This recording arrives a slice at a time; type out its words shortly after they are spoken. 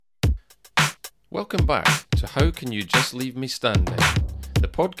Welcome back to How Can You Just Leave Me Standing, the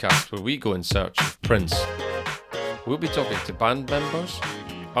podcast where we go in search of Prince. We'll be talking to band members,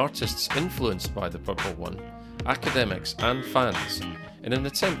 artists influenced by the Purple One, academics and fans, in an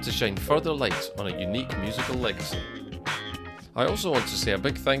attempt to shine further light on a unique musical legacy. I also want to say a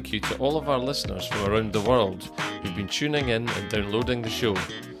big thank you to all of our listeners from around the world who've been tuning in and downloading the show.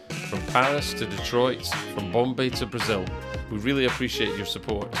 From Paris to Detroit, from Bombay to Brazil, we really appreciate your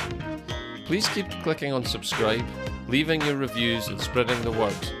support. Please keep clicking on subscribe, leaving your reviews and spreading the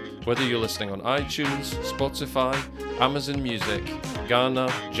word, whether you're listening on iTunes, Spotify, Amazon Music, Ghana,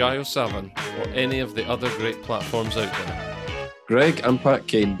 JioSaavn, or any of the other great platforms out there. Greg and Pat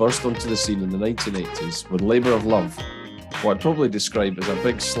Kane burst onto the scene in the 1980s with Labour of Love, what I'd probably describe as a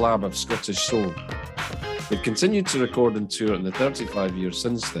big slab of Scottish soul. They've continued to record and tour in the 35 years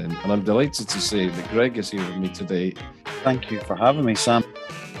since then, and I'm delighted to say that Greg is here with me today. Thank you for having me, Sam.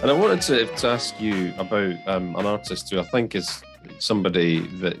 And I wanted to ask you about an artist who I think is somebody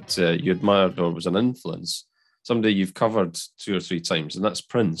that you admired or was an influence, somebody you've covered 2 or 3 times, and that's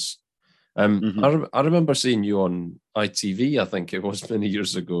Prince. I remember seeing you on ITV, I think it was many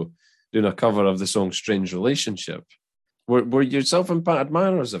years ago, doing a cover of the song Strange Relationship. Were yourself and Pat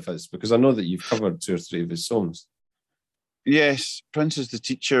admirers of his? Because I know that you've covered 2 or 3 of his songs. Yes, Prince is the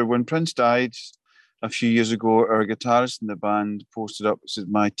teacher. When Prince died a few years ago, our guitarist in the band posted up, said,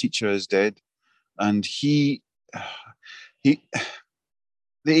 "My teacher is dead." And the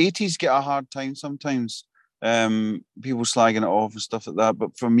 80s get a hard time sometimes. People slagging it off and stuff like that.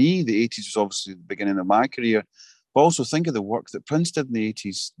 But for me, the 80s was obviously the beginning of my career. But also think of the work that Prince did in the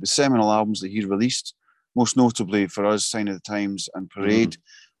 80s, the seminal albums that he released, most notably for us, Sign of the Times and Parade.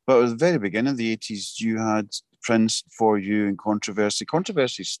 But at the very beginning of the 80s, you had Prince, For You, and Controversy.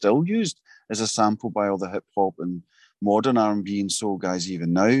 Controversy is still used as a sample by all the hip-hop and modern R&B and soul guys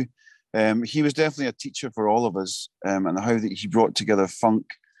even now. He was definitely a teacher for all of us, and how that he brought together funk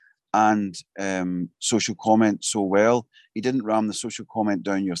and social comment so well. He didn't ram the social comment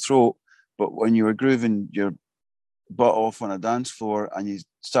down your throat, but when you were grooving your butt off on a dance floor and you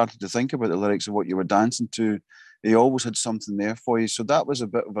started to think about the lyrics of what you were dancing to, he always had something there for you. So that was a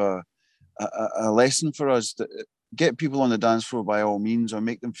bit of a lesson for us, that get people on the dance floor by all means, or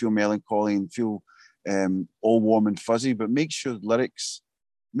make them feel melancholy and feel all warm and fuzzy, but make sure there's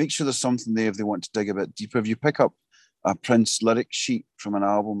something there if they want to dig a bit deeper. If you pick up a Prince lyric sheet from an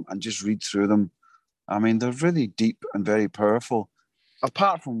album and just read through them, I mean, they're really deep and very powerful,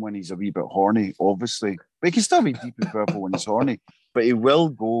 apart from when he's a wee bit horny, obviously. But he can still be deep and powerful when he's horny, but he will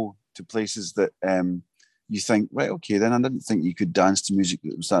go to places that you think, right, okay, then I didn't think you could dance to music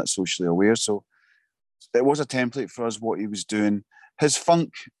that was that socially aware. So it was a template for us, what he was doing. His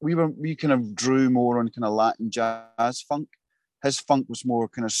funk, we kind of drew more on kind of Latin jazz funk. His funk was more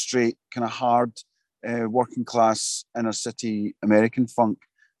kind of straight, kind of hard, working class, inner city American funk,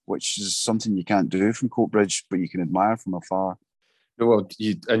 which is something you can't do from Coatbridge, but you can admire from afar. Well,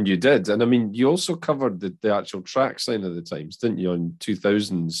 you did. And I mean, you also covered the actual track Sign of the Times, didn't you, on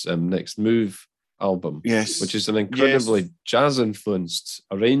 2000's Next Move album? Yes. Which is an incredibly jazz-influenced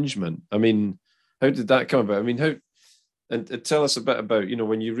arrangement. I mean, how did that come about? I mean, and tell us a bit about,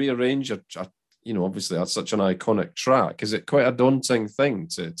 when you rearrange obviously that's such an iconic track. Is it quite a daunting thing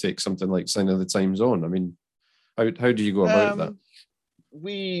to take something like Sign of the Times on? I mean, how do you go about that?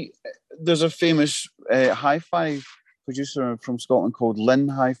 There's a famous hi-fi producer from Scotland called Lynn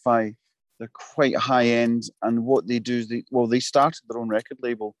Hi-Fi. They're quite high end, and what they do is they started their own record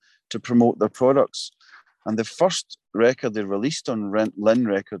label to promote their products. And the first record they released on Lynn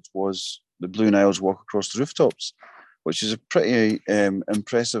Records was the Blue Nile's Walk Across the Rooftops, which is a pretty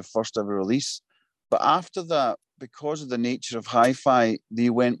impressive first ever release. But after that, because of the nature of hi-fi, they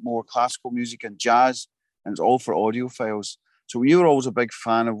went more classical music and jazz, and it's all for audiophiles. So we were always a big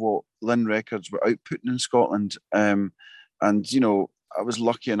fan of what Lynn Records were outputting in Scotland. And, I was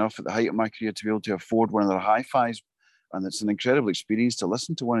lucky enough at the height of my career to be able to afford one of their hi-fis. And it's an incredible experience to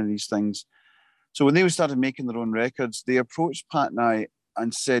listen to one of these things. So when they started making their own records, they approached Pat and I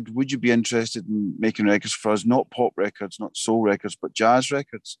and said, would you be interested in making records for us? Not pop records, not soul records, but jazz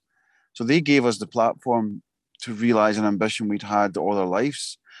records. So they gave us the platform to realise an ambition we'd had all our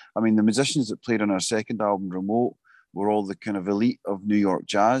lives. I mean, the musicians that played on our second album, Remote, were all the kind of elite of New York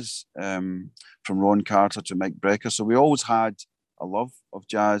jazz, from Ron Carter to Mike Brecker. So we always had a love of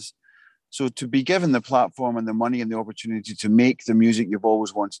jazz. So to be given the platform and the money and the opportunity to make the music you've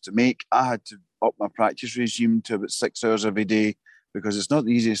always wanted to make, I had to up my practice regime to about 6 hours every day, because it's not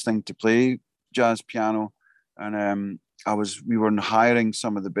the easiest thing to play jazz piano. and we were hiring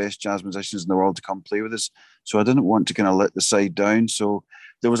some of the best jazz musicians in the world to come play with us. So I didn't want to kind of let the side down. So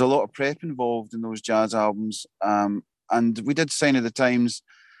there was a lot of prep involved in those jazz albums. And we did Sign of the Times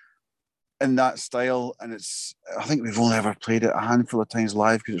in that style. And I think we've only ever played it a handful of times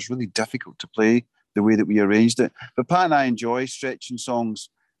live because it's really difficult to play the way that we arranged it. But Pat and I enjoy stretching songs.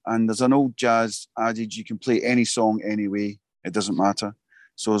 And there's an old jazz adage, you can play any song any way. It doesn't matter.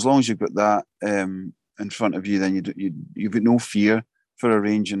 So as long as you've got that in front of you, then you've got no fear for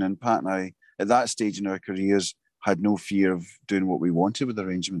arranging. And Pat and I, at that stage in our careers, had no fear of doing what we wanted with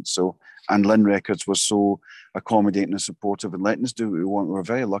arrangements. So, and Lynn Records was so accommodating and supportive and letting us do what we want. We were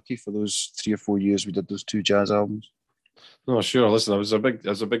very lucky for those 3 or 4 years we did those 2 jazz albums. No, sure. Listen, I was a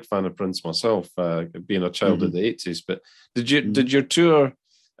big fan of Prince myself, being a child of the 80s. But did your tour?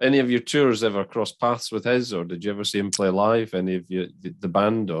 Any of your tours ever cross paths with his, or did you ever see him play live? Any of the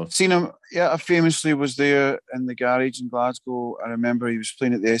band, or seen him? Yeah, I famously was there in the garage in Glasgow. I remember he was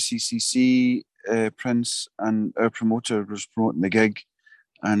playing at the SCCC, Prince, and our promoter was promoting the gig,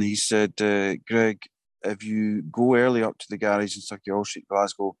 and he said, "Greg, if you go early up to the garage in Sauchiehall Street,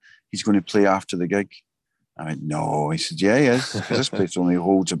 Glasgow, he's going to play after the gig." I went, "No." He said, "Yeah, he is, because this place only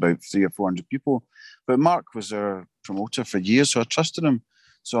holds about 300 or 400 people." But Mark was our promoter for years, so I trusted him.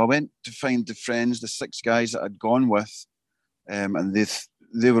 So I went to find the friends, the 6 guys that I'd gone with, and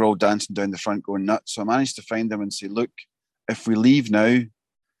they were all dancing down the front going nuts. So I managed to find them and say, "Look, if we leave now," and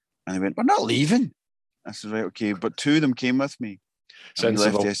they went, "We're not leaving." I said, "Right, okay." But 2 of them came with me. And we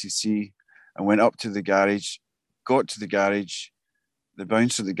left the SEC and went up to the garage, got to the garage. The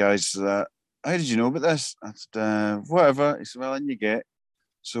bouncer, the guy said, "How did you know about this?" I said, "Whatever." He said, "Well, in you get."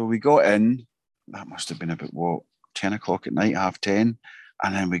 So we got in. That must have been about, 10 o'clock at night, 10:30.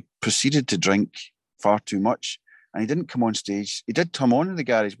 And then we proceeded to drink far too much. And he didn't come on stage. He did come on in the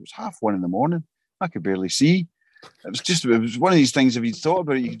garage, but it was 1:30 in the morning. I could barely see. It was one of these things, if you'd thought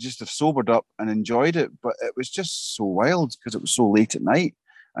about it, you could just have sobered up and enjoyed it. But it was just so wild because it was so late at night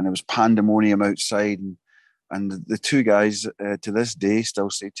and there was pandemonium outside. And the 2 guys to this day still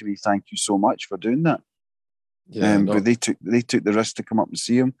say to me, "Thank you so much for doing that." Yeah, but they took the risk to come up and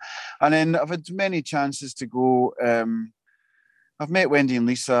see him. And then I've had many chances to go. I've met Wendy and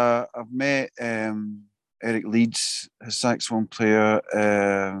Lisa. I've met Eric Leeds, his saxophone player.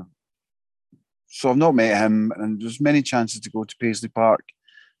 So I've not met him, and there's many chances to go to Paisley Park,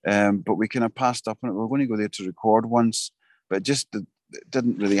 but we kind of passed up on it. We were going to go there to record once, but it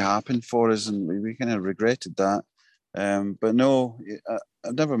didn't really happen for us, and we kind of regretted that. But no,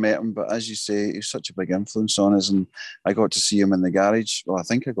 I've never met him, but as you say, he's such a big influence on us, and I got to see him in the garage. Well, I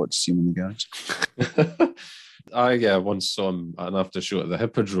think I got to see him in the garage. I once saw him at an after show at the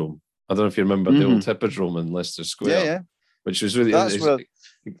Hippodrome. I don't know if you remember the old Hippodrome in Leicester Square. Yeah. Which was really...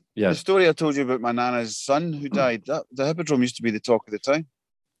 The story I told you about my nana's son who died, the Hippodrome used to be the talk of the town.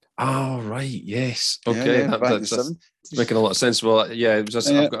 Oh, right, yes. Okay, that's making a lot of sense. Well, yeah, I've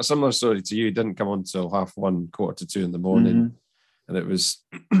got a similar story to you. It didn't come on till 1:30, 1:45 in the morning. And it was,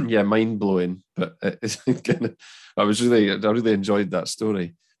 mind-blowing. But I really enjoyed that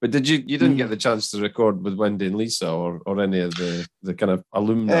story. But you didn't get the chance to record with Wendy and Lisa or any of the kind of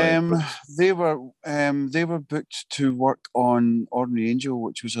alumni? They were booked to work on Ordinary Angel,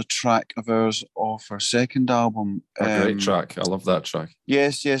 which was a track of ours off our second album. A great track. I love that track.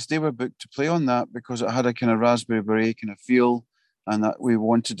 Yes, they were booked to play on that because it had a kind of Raspberry Beret kind of feel, and that we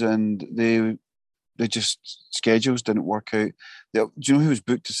wanted, and they just schedules didn't work out. Do you know who was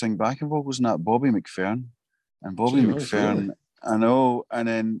booked to sing backing vocals? Wasn't that Bobby McFerrin? And Bobby McFerrin. Really? I know, and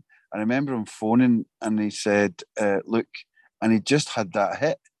then I remember him phoning, and he said, "Look," and he just had that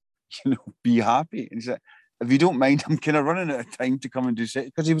hit, "Be happy." And he said, "If you don't mind, I'm kind of running out of time to come and do set,"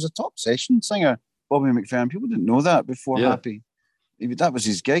 because he was a top session singer, Bobby McFerrin. People didn't know that before Happy. That was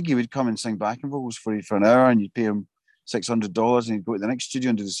his gig. He would come and sing backing vocals for you for an hour, and you'd pay him $600, and he'd go to the next studio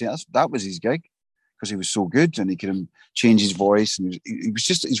and do the same. That was his gig because he was so good, and he could change his voice, and he was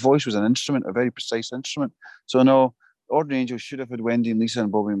just, his voice was an instrument, a very precise instrument. So no. Ordinary Angel should have had Wendy and Lisa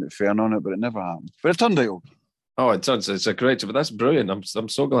and Bobby McFerrin on it, but it never happened. But it turned out okay. Oh, it's a great, but that's brilliant. I'm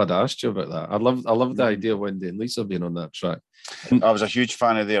so glad I asked you about that. I love the idea of Wendy and Lisa being on that track. I was a huge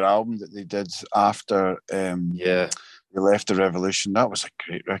fan of their album that they did after they left the Revolution. That was a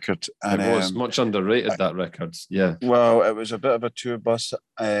great record. And it was much underrated, that record. Yeah. Well, it was a bit of a tour bus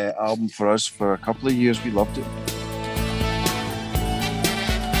album for us for a couple of years. We loved it.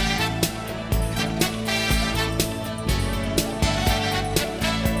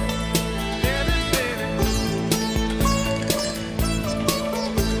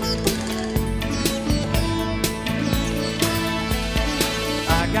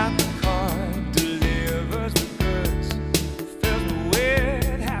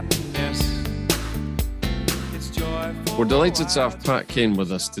 delighted to have Pat Kane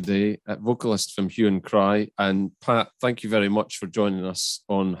with us today, a vocalist from Hue and Cry. And Pat, thank you very much for joining us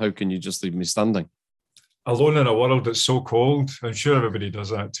on How Can You Just Leave Me Standing? Alone in a world that's so cold. I'm sure everybody does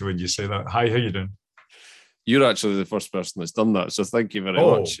that too when you say that. Hi, how you doing? You're actually the first person that's done that, so thank you very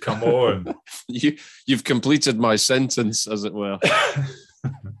much. Oh, come on. You've completed my sentence, as it were.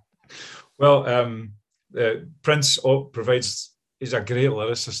 Well, Prince is a great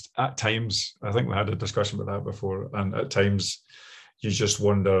lyricist at times. I think we had a discussion about that before. And at times, you just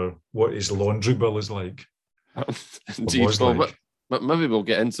wonder what his laundry bill is like. Indeed. But maybe we'll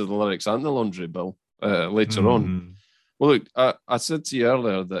get into the lyrics and the laundry bill later on. Well, look, I said to you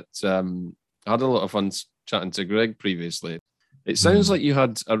earlier that I had a lot of fun chatting to Greg previously. It sounds like you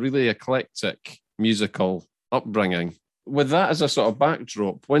had a really eclectic musical upbringing. With that as a sort of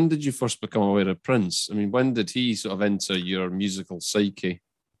backdrop, when did you first become aware of Prince? I mean, when did he sort of enter your musical psyche?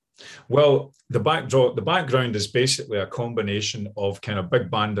 Well, the background is basically a combination of kind of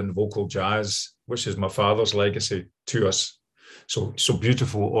big band and vocal jazz, which is my father's legacy to us. So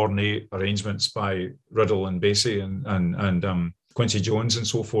beautiful, ornate arrangements by Riddle and Basie and Quincy Jones and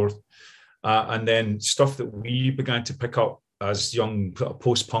so forth. And then stuff that we began to pick up as young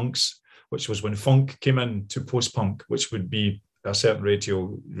post-punks, which was when funk came into post-punk, which would be a certain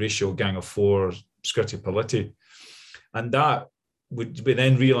ratio Gang of Four, Scritti Politti. And that would be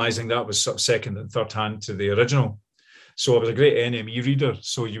then realizing that was sort of second and third hand to the original. So I was a great NME reader.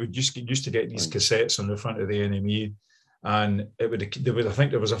 So you would just get used to getting these cassettes on the front of the NME. And I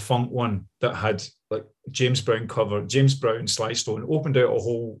think there was a funk one that had like James Brown cover, James Brown, Sly Stone, opened out a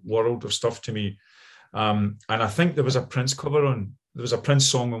whole world of stuff to me. And I think there was a Prince cover on, there was a Prince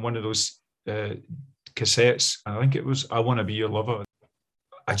song on one of those cassettes. And I think it was I Want to Be Your Lover.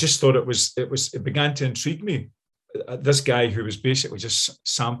 I just thought it began to intrigue me. This guy who was basically just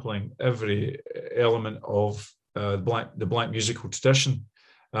sampling every element of the black musical tradition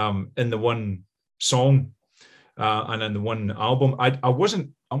in the one song. And in the one album, I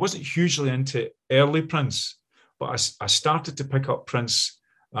wasn't hugely into early Prince, but I started to pick up Prince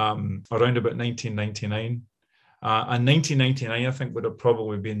around about 1999. And 1999, I think, would have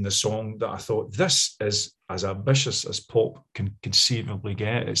probably been the song that I thought, this is as ambitious as pop can conceivably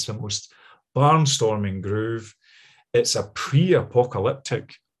get. It's the most barnstorming groove. It's a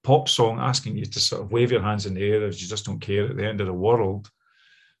pre-apocalyptic pop song asking you to sort of wave your hands in the air as you just don't care at the end of the world.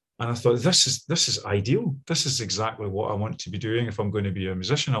 And I thought, this is ideal. This is exactly what I want to be doing if I'm going to be a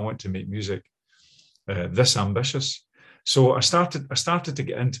musician. I want to make music this ambitious. So I started to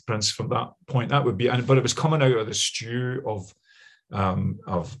get into Prince from that point. That would be, but it was coming out of the stew of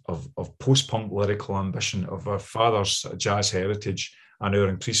post-punk lyrical ambition, of our father's jazz heritage, and our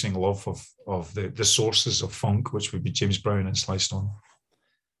increasing love of the sources of funk, which would be James Brown and Sly Stone.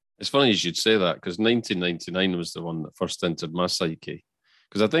 It's funny you should say that, because 1999 was the one that first entered my psyche.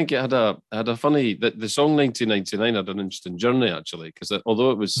 Because I think it had a funny, the song 1999 had an interesting journey, actually, because although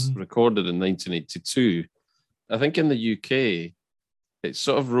it was recorded in 1982, I think in the UK, it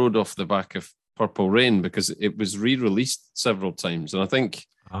sort of rode off the back of Purple Rain, because it was re-released several times. And I think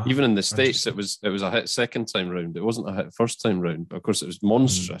even in the States, it was a hit second time round. It wasn't a hit first time round, but of course it was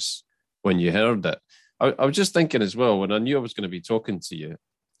monstrous when you heard it. I was just thinking as well, when I knew I was going to be talking to you,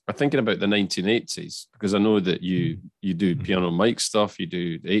 I'm thinking about the 1980s, because I know that you do Piano Mike stuff, you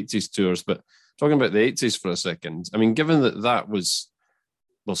do the 80s tours, but talking about the 80s for a second, I mean, given that was,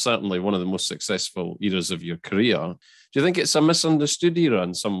 well, certainly one of the most successful eras of your career, do you think it's a misunderstood era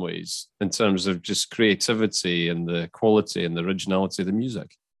in some ways, in terms of just creativity and the quality and the originality of the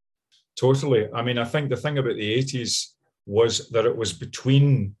music? Totally. I mean, I think the thing about the 80s was that it was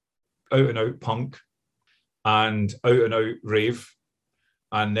between out-and-out punk and out-and-out rave,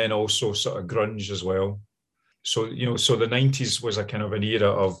 and then also sort of grunge as well. So, so the 90s was a kind of an era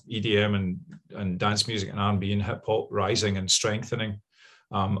of EDM and dance music and R&B and hip hop rising and strengthening,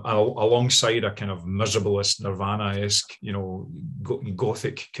 alongside a kind of miserableist Nirvana-esque,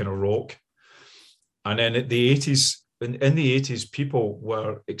 gothic kind of rock. And then in the 80s, people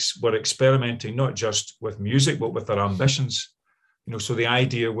were experimenting not just with music, but with their ambitions. So the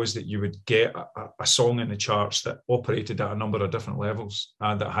idea was that you would get a song in the charts that operated at a number of different levels,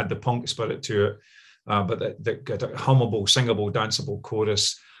 that had the punk spirit to it, but that got a hummable, singable, danceable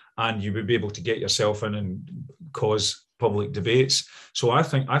chorus, and you would be able to get yourself in and cause public debates. So I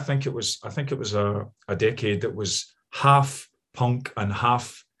think it was a decade that was half punk and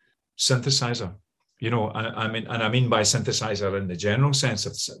half synthesizer. And I mean by synthesizer in the general sense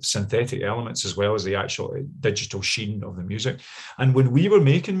of synthetic elements, as well as the actual digital sheen of the music. And when we were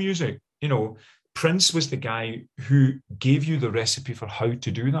making music, Prince was the guy who gave you the recipe for how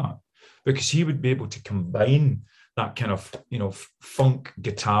to do that, because he would be able to combine that kind of, funk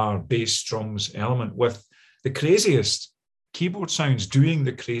guitar, bass, drums element with the craziest keyboard sounds doing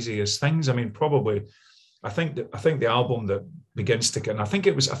the craziest things. I mean, probably, I think the album that begins to get, and I think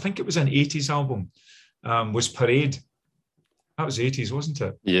it was an 80s album, was Parade. That was 80s, wasn't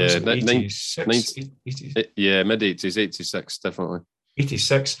it? Yeah, was it 86, 80s? Yeah, mid 80s, 86, definitely.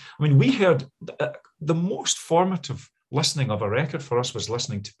 86. I mean, we heard the most formative listening of a record for us was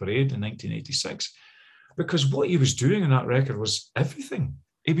listening to Parade in 1986, because what he was doing in that record was everything.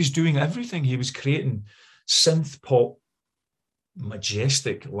 He was doing everything. He was creating synth pop,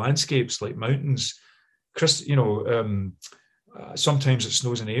 majestic landscapes like mountains. Sometimes It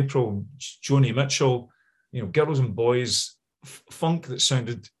Snows in April, Joni Mitchell, Girls and Boys, funk that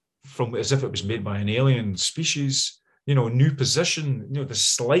sounded from as if it was made by an alien species, New Position, the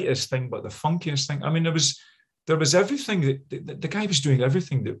slightest thing, but the funkiest thing. I mean, there was everything that the guy was doing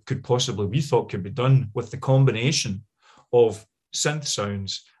everything that could possibly, we thought, could be done with the combination of synth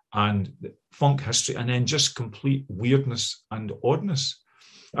sounds and funk history, and then just complete weirdness and oddness.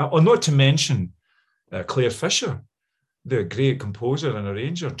 Or not to mention Claire Fisher, the great composer and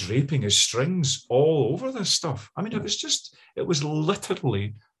arranger, draping his strings all over this stuff. I mean, it was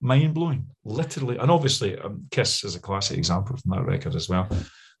literally mind-blowing, literally. And obviously, Kiss is a classic example from that record as well.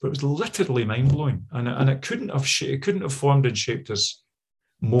 But it was literally mind-blowing. And it couldn't have formed and shaped us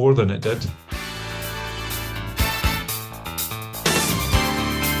more than it did.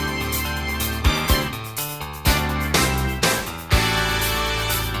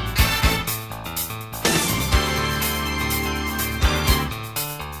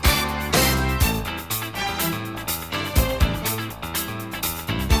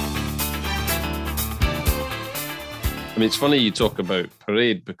 I mean, it's funny you talk about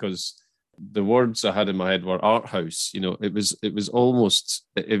Parade, because the words I had in my head were art house. It was almost,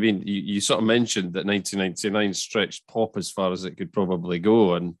 I mean, you sort of mentioned that 1999 stretched pop as far as it could probably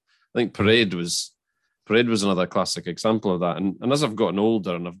go. And I think Parade was another classic example of that. And as I've gotten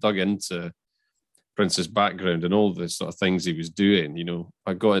older and I've dug into Prince's background and all the sort of things he was doing,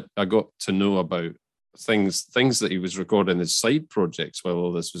 I got to know about things that he was recording as side projects while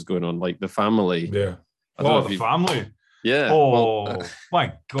all this was going on, like The Family. Yeah. The Family. Yeah. Oh,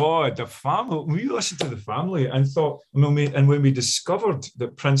 my God, The Family. We listened to The Family and thought, when we discovered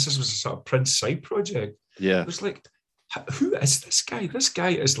that Prince's was a sort of Prince side project, yeah, it was like, who is this guy? This guy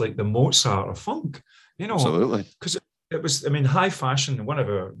is like the Mozart of funk, Absolutely. Because it was, I mean, High Fashion,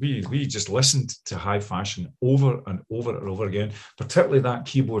 we just listened to High Fashion over and over and over again, particularly that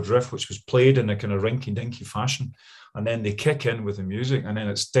keyboard riff, which was played in a kind of rinky-dinky fashion. And then they kick in with the music, and then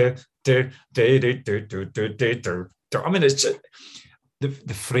it's I mean, it's just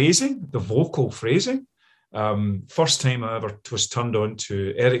the phrasing, the vocal phrasing. First time I ever was turned on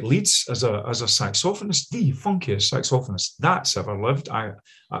to Eric Leeds as a saxophonist, the funkiest saxophonist that's ever lived. I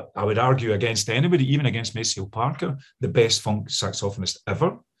would argue against anybody, even against Maceo Parker, the best funk saxophonist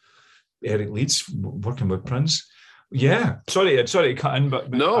ever. Eric Leeds working with Prince. Yeah, sorry to cut in, but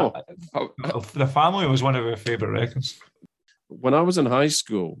no, The Family was one of our favourite records. When I was in high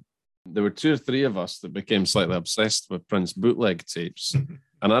school, there were 2 or 3 of us that became slightly obsessed with Prince bootleg tapes.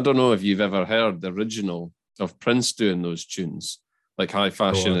 And I don't know if you've ever heard the original of Prince doing those tunes, like High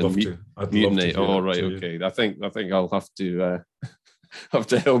Fashion and Mutiny. Oh, right, okay. I think I'll have to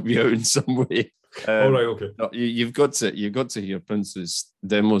help you out in some way. All right, okay. You've got to hear Prince's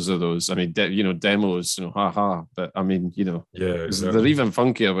demos of those. I mean, demos, haha. But I mean, yeah, exactly. They're even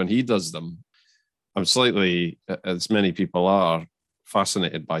funkier when he does them. I'm slightly, as many people are,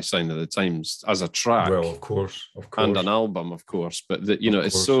 fascinated by Sign of the Times as a track. Well, of course. And an album, of course. But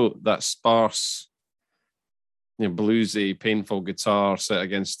it's so that sparse, bluesy, painful guitar set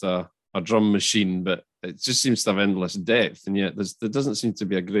against a drum machine, but it just seems to have endless depth, and yet there doesn't seem to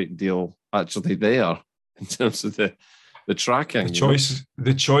be a great deal actually there in terms of the tracking.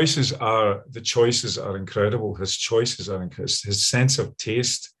 The choices are incredible. His choices are incredible. His sense of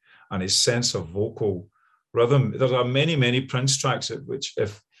taste and his sense of vocal rhythm. There are many Prince tracks at which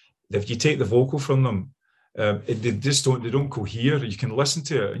if you take the vocal from them, they don't cohere. You can listen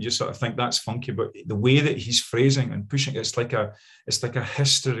to it and you sort of think that's funky, but the way that he's phrasing and pushing, it's like a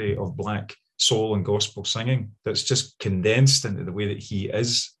history of black soul and gospel singing that's just condensed into the way that he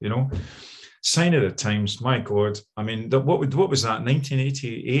is. Sign of the Times, my God. I mean, what was that?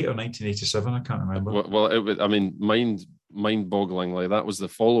 1988 or 1987? I can't remember. Well, it was. I mean, mind-bogglingly, that was the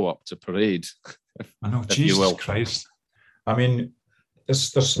follow-up to Parade. I know, Jesus Christ. I mean,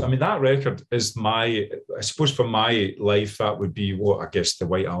 that record is I suppose for my life, that would be what I guess the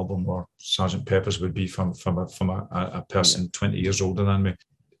White Album or Sgt. Pepper's would be from a person 20 years older than me.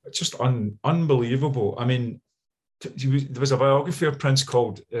 It's just unbelievable. I mean, there was a biography of Prince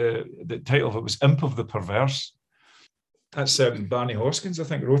called, the title of it was Imp of the Perverse. That's Barney Hoskyns, I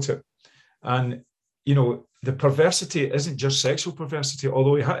think, wrote it. And, you know, the perversity isn't just sexual perversity,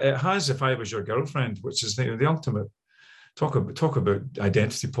 although it has If I Was Your Girlfriend, which is the ultimate. Talk about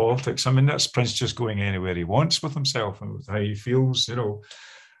identity politics. I mean, that's Prince just going anywhere he wants with himself and with how he feels, you know.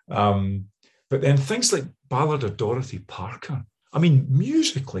 But then things like Ballad of Dorothy Parker, I mean,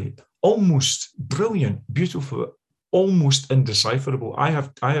 musically, almost brilliant, beautiful, almost indecipherable. I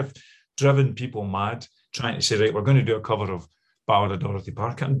have driven people mad trying to say, right, we're going to do a cover of Ballad of Dorothy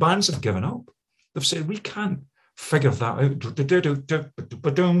Parker, and bands have given up. They've said, we can't figure that out.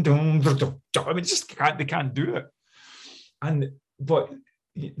 I mean, they can't do it. But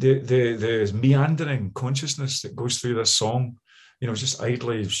the meandering consciousness that goes through this song, you know, just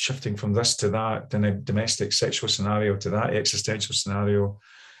idly shifting from this to that, then a domestic sexual scenario to that existential scenario,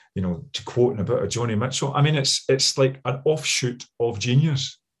 you know, to quoting a bit of Joni Mitchell. I mean, it's like an offshoot of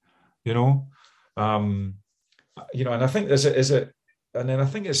genius, you know. You know, and I think and then I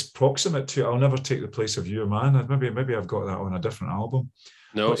think it's proximate to I'll Never Take the Place of You, Man. Maybe I've got that on a different album.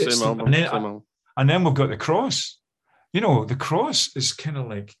 No, same album. And then we've got The Cross. You know, The Cross is kind of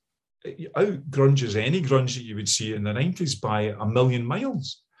like out grunges any grunge that you would see in the 90s by a million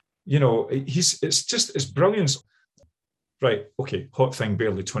miles. You know, it's brilliance. Right, okay, Hot Thing,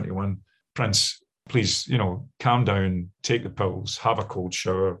 Barely 21. Prince, please, you know, calm down, take the pills, have a cold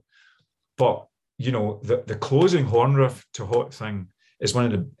shower. But, you know, the closing horn riff to Hot Thing is one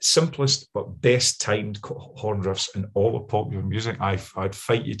of the simplest but best timed horn riffs in all of popular music. I'd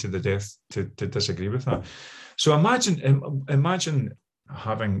fight you to the death to disagree with that. So imagine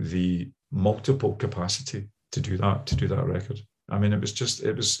having the multiple capacity to do that record. I mean, it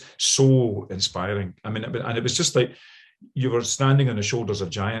was so inspiring. I mean, and it was just like you were standing on the shoulders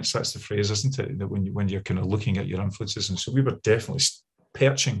of giants. That's the phrase, isn't it? That when you're kind of looking at your influences. And so we were definitely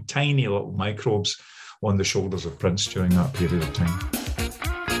perching tiny little microbes on the shoulders of Prince during that period of time.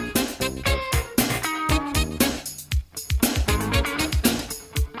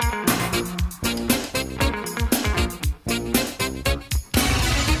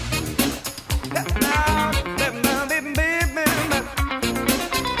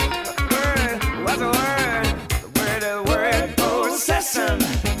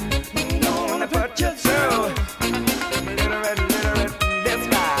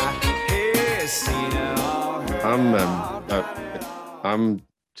 I'm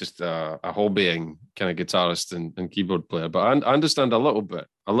just a hobbying kind of guitarist and keyboard player, but I understand a little bit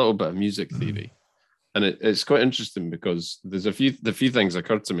of music theory, and it's quite interesting because there's the few things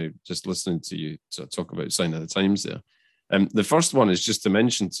occurred to me just listening to you sort of talk about Sign of the Times there. The first one is just to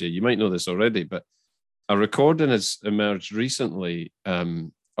mention to you might know this already, but a recording has emerged recently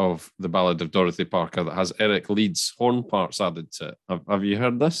of the Ballad of Dorothy Parker that has Eric Leeds horn parts added to it. Have you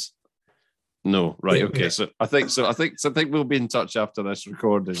heard this? No, right, okay. So I think we'll be in touch after this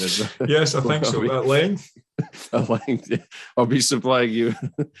recording. Yes, I think so. At length. At length, yeah. I'll be supplying you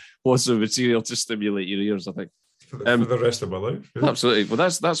lots of material to stimulate your ears, I think. For the rest of my life. Yeah. Absolutely. Well,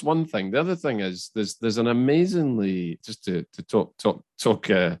 that's one thing. The other thing is there's an amazingly, just to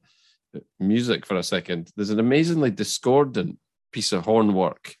talk music for a second, there's an amazingly discordant piece of horn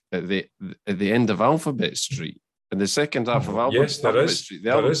work at the end of Alphabet Street. In the second half of Alphabet Street.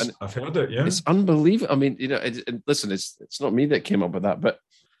 There is. I've heard it, yeah. It's unbelievable. I mean, you know, listen, it's not me that came up with that, but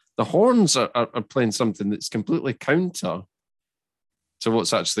the horns are playing something that's completely counter to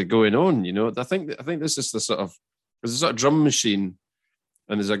what's actually going on, you know. I think this is there's a sort of drum machine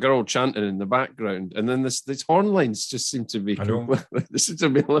and there's a girl chanting in the background, and then these horn lines just seem to be they seem to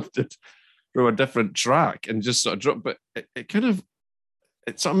be lifted from a different track and just sort of drop, but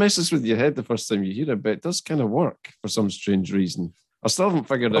it sort of messes with your head the first time you hear it, but it does kind of work for some strange reason. I still haven't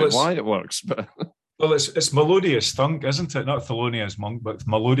figured out why it works, but well, it's melodious thunk, isn't it? Not Thelonious Monk, but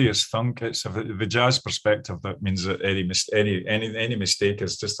melodious thunk. It's the jazz perspective that means that any mistake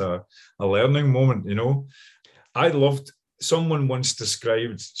is just a learning moment. You know, someone once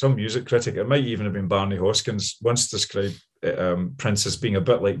described, some music critic, it might even have been Barney Hoskyns, once described Prince as being a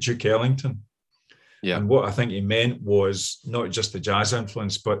bit like Duke Ellington. Yeah. And what I think he meant was not just the jazz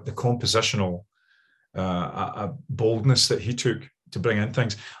influence, but the compositional boldness that he took to bring in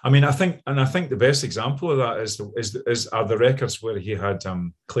things. I mean, I think the best example of that are the records where he had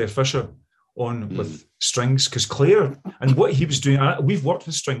Claire Fisher on with strings, because Claire and what he was doing. We've worked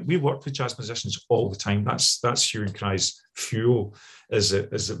with jazz musicians all the time. That's Hue and Cry's fuel. Is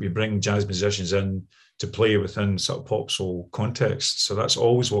that we bring jazz musicians in to play within sort of pop soul context. So that's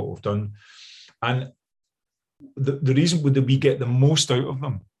always what we've done. And the reason that we get the most out of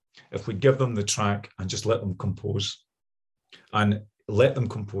them if we give them the track and just let them compose. And let them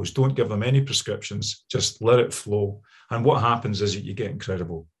compose. Don't give them any prescriptions. Just let it flow. And what happens is that you get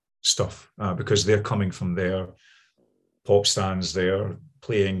incredible stuff because they're coming from their pop stands, they're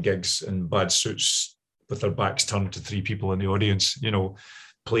playing gigs in bad suits with their backs turned to 3 people in the audience, you know,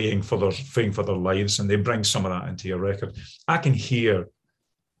 playing for their lives, and they bring some of that into your record. I can hear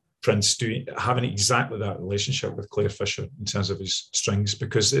Prince having exactly that relationship with Claire Fisher in terms of his strings,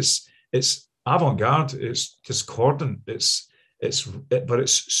 because it's avant-garde, it's discordant, but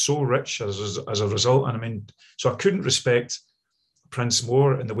it's so rich as a result. And I mean, so I couldn't respect Prince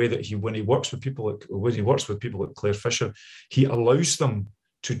more in the way that when he works with people like Claire Fisher, he allows them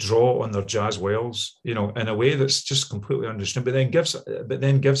to draw on their jazz wells, you know, in a way that's just completely understood, but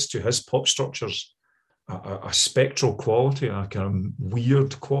then gives to his pop structures a spectral quality, a kind of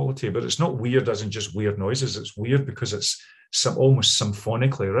weird quality. But it's not weird as in just weird noises. It's weird because it's almost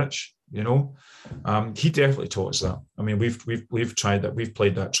symphonically rich, you know. He definitely taught us that. I mean, we've tried that. We've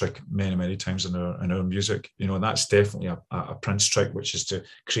played that trick many times in our music, you know. And that's definitely a Prince trick, which is to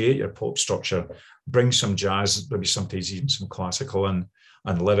create your pop structure, bring some jazz, maybe sometimes even some classical in,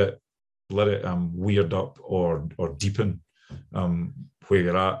 and let it weird up or deepen where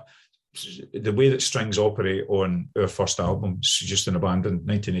you're at. The way that strings operate on our first album, Just in Abandon,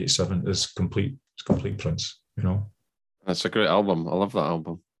 1987, is complete Prince, you know. That's a great album. I love that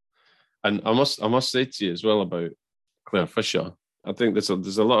album. And I must say to you as well about Claire Fisher. I think there's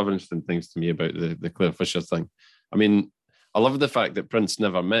a lot of interesting things to me about the Claire Fisher thing. I mean, I love the fact that Prince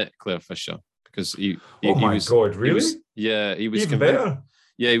never met Claire Fisher, because he God, really? He was even better.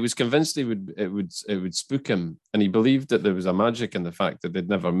 Yeah, he was convinced it would spook him, and he believed that there was a magic in the fact that they'd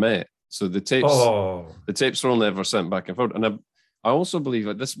never met. So the tapes were only ever sent back and forth. And I also believe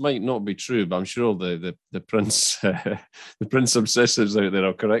that this might not be true, but I'm sure the Prince the Prince obsessives out there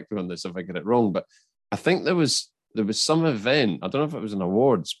will correct me on this if I get it wrong. But I think there was some event. I don't know if it was an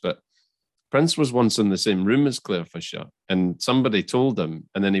awards, but Prince was once in the same room as Claire Fisher, and somebody told him,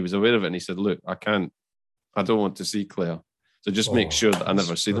 and then he was aware of it, and he said, "Look, I don't want to see Claire. So just make sure that I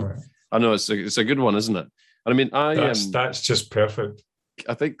never see them." I know it's a good one, isn't it? And I mean, that's just perfect.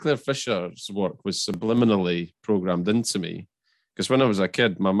 I think Claire Fisher's work was subliminally programmed into me, because when I was a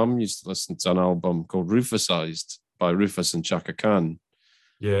kid, my mum used to listen to an album called Rufusized by Rufus and Chaka Khan.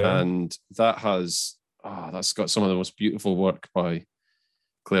 Yeah. And that's got some of the most beautiful work by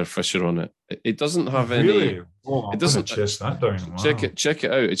Claire Fisher on it. It doesn't have really? any. Oh, it doesn't chase that down. Wow. Check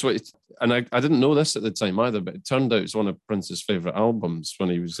it out. And I didn't know this at the time either, but it turned out it's one of Prince's favorite albums when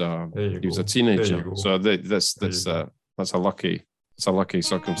he was a teenager. So that's a lucky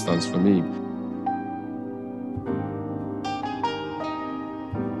circumstance for me.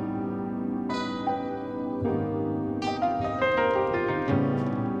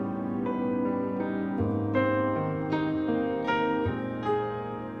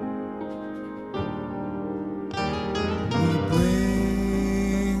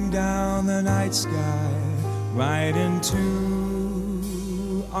 Sky right into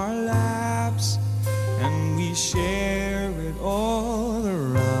our laps, and we share it all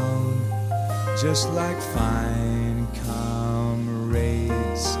around, just like fine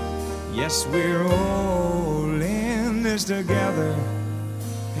comrades. Yes, we're all in this together,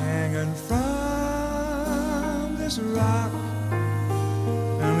 hanging from this rock,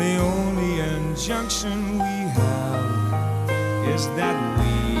 and the only injunction we have is that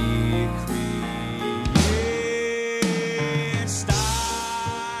we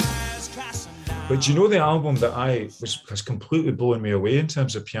But you know, the album that has completely blown me away in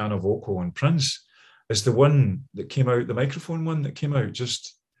terms of piano vocal and Prince is the one that came out, the microphone one that came out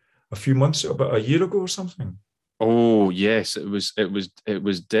just a few months, about a year ago or something. Oh yes, it was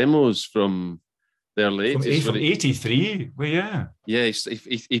demos from the early 80s. From 83, well, yeah. Yeah,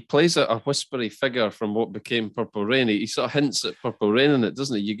 he plays a whispery figure from what became Purple Rain. He sort of hints at Purple Rain in it,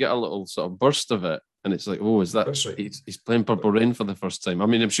 doesn't he? You get a little sort of burst of it. And it's like, oh, is that right? He's playing Purple Rain for the first time? I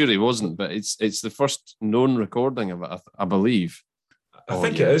mean, I'm sure he wasn't, but it's the first known recording of it, I believe. I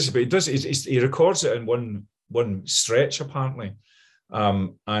think it is, but he records it in one stretch apparently,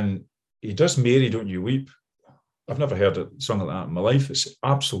 and he does "Mary, Don't You Weep." I've never heard a song like that in my life. It's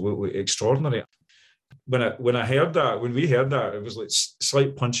absolutely extraordinary. When we heard that, it was like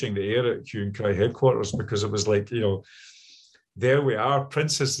slight punching the air at Hue and Cry headquarters, because it was like, you know, there we are.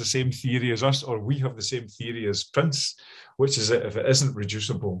 Prince has the same theory as us, or we have the same theory as Prince, which is that if it isn't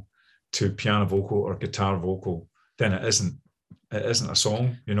reducible to piano vocal or guitar vocal, then it isn't a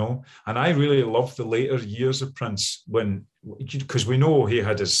song, you know. And I really love the later years of Prince, because we know he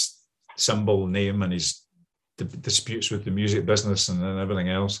had his symbol name and his disputes with the music business and everything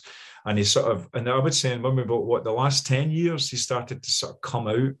else. And he sort of, and I would say, maybe about what, the last 10 years, he started to sort of come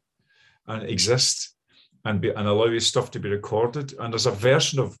out and exist and allow his stuff to be recorded. And there's a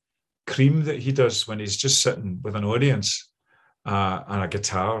version of Cream that he does when he's just sitting with an audience and a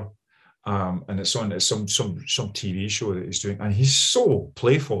guitar. And it's on some TV show that he's doing. And he's so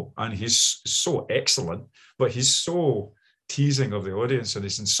playful and he's so excellent, but he's so teasing of the audience, and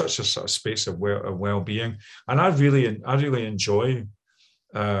he's in such a sort of space of well-being. And I really enjoy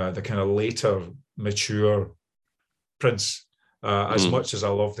the kind of later mature Prince as much as I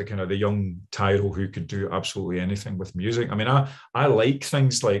love the kind of the young Tyrell who could do absolutely anything with music. I mean, I like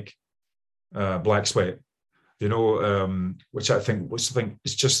things like Black Sweat, you know, which I think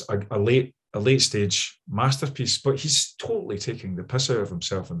is just a late stage masterpiece. But he's totally taking the piss out of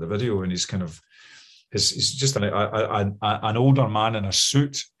himself in the video, and he's kind of he's just an older man in a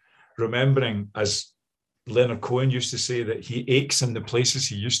suit, remembering, as Leonard Cohen used to say, that he aches in the places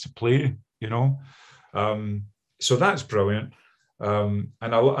he used to play, you know. So that's brilliant. And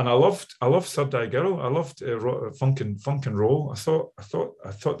I loved Third Eye Girl. I loved Funk and Roll. I thought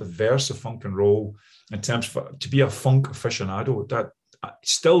the verse of Funk and Roll, in terms of to be a funk aficionado, that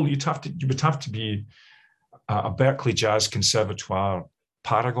still you would have to be a Berkeley Jazz Conservatoire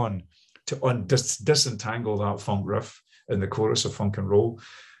paragon to disentangle that funk riff in the chorus of Funk and Roll.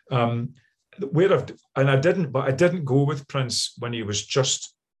 I didn't go with Prince when he was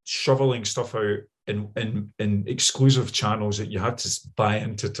just shoveling stuff out in exclusive channels that you had to buy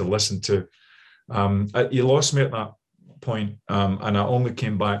into to listen to. He lost me at that point, and I only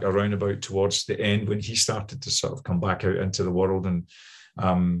came back around about towards the end when he started to sort of come back out into the world and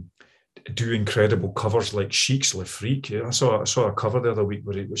do incredible covers like Chic's Le Freak. Yeah, I saw a cover the other week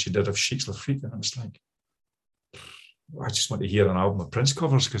which he did of Chic's Le Freak, and I was like, I just want to hear an album of Prince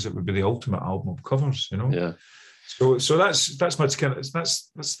covers, because it would be the ultimate album of covers, you know. Yeah. So that's my kind of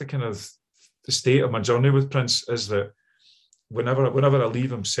that's the kind of the state of my journey with Prince, is that whenever I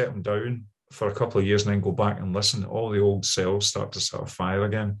leave him, set him down for a couple of years, and then go back and listen, all the old cells start to sort of fire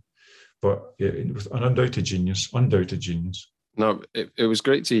again. But yeah, with an undoubted genius. No, it was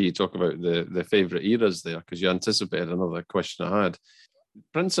great to hear you talk about the favourite eras there, because you anticipated another question I had.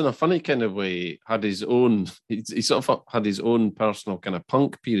 Prince, in a funny kind of way, had his own. He sort of had his own personal kind of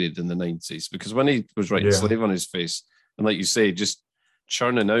punk period in the 90s, because when he was writing Slave on His Face, and like you say, just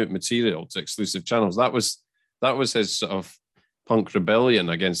churning out material to exclusive channels, that was his sort of punk rebellion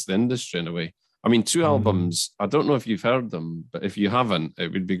against the industry in a way. I mean, 2 albums. I don't know if you've heard them, but if you haven't,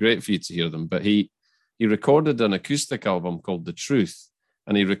 it would be great for you to hear them. But he recorded an acoustic album called The Truth,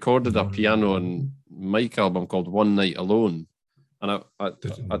 and he recorded a piano and mic album called One Night Alone. And I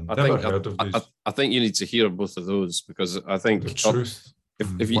think you need to hear both of those, because I think The Truth,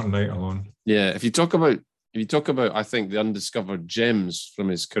 if One Night Alone. Yeah, if you talk about, I think, the undiscovered gems from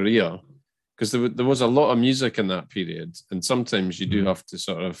his career, because there was a lot of music in that period, and sometimes you do have to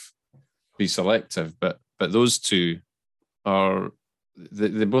sort of be selective. But those 2 are.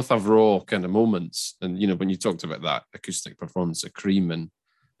 They both have raw kind of moments, and you know, when you talked about that acoustic performance of Cream and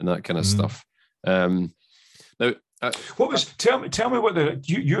that kind of stuff. Now, what was tell me what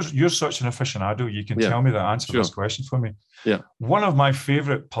you're such an aficionado, you can tell me the answer to this question for me. Yeah, one of my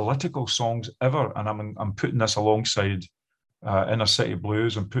favorite political songs ever, and I'm putting this alongside Inner City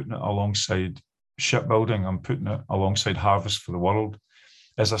Blues. I'm putting it alongside Shipbuilding. I'm putting it alongside Harvest for the World.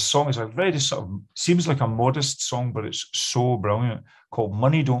 Is a song, is a very sort of, seems like a modest song, but it's so brilliant, called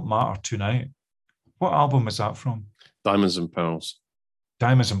Money Don't Matter Tonight. What album is that from? Diamonds and Pearls.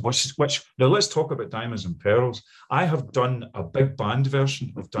 Now let's talk about Diamonds and Pearls. I have done a big band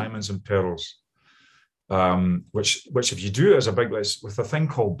version of Diamonds and Pearls, which if you do it as a big list with a thing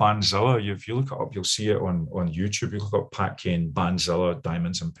called Bandzilla, if you look it up, you'll see it on YouTube. You look up Pat Kane, Bandzilla,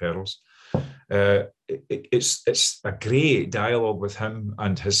 Diamonds and Pearls. It's a great dialogue with him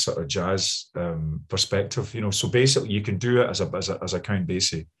and his sort of jazz perspective, you know. So basically, you can do it as a Count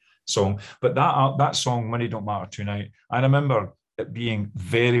Basie song, but that song, Money Don't Matter Tonight, I remember it being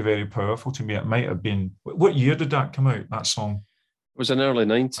very, very powerful to me. It might have been, what year did that come out? That song? It was an early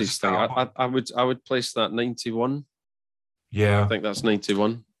 90s thing. I would place that 91. Yeah, I think that's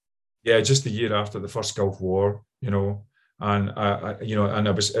 91. Yeah, just the year after the first Gulf War, you know. And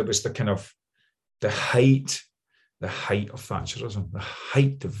it was the kind of the height of Thatcherism,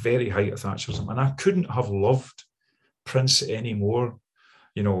 the very height of Thatcherism, and I couldn't have loved Prince any more,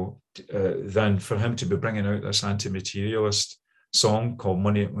 you know, than for him to be bringing out this anti-materialist song called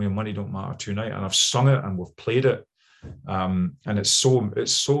Money Don't Matter Tonight, and I've sung it and we've played it, and it's so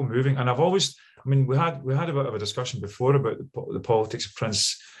moving. And I've always, I mean, we had a bit of a discussion before about the politics of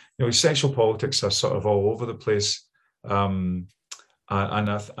Prince. sexual politics are sort of all over the place. But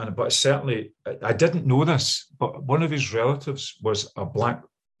certainly, I didn't know this, but one of his relatives was a black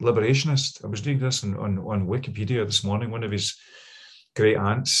liberationist. I was reading this on Wikipedia this morning. One of his great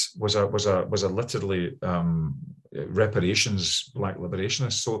aunts was a literally reparations black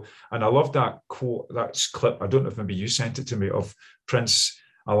liberationist. So, and I love that quote, that clip. I don't know if maybe you sent it to me, of Prince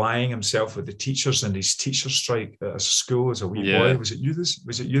allying himself with the teachers in his teacher strike at a school as a wee boy. Was it you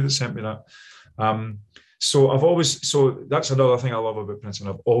that sent me that? So that's another thing I love about Prince, and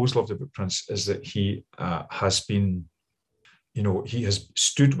I've always loved about Prince, is that he has been, he has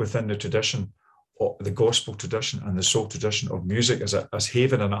stood within the tradition, the gospel tradition and the soul tradition of music as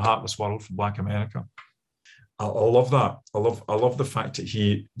haven in a heartless world for Black America. I love that. I love the fact that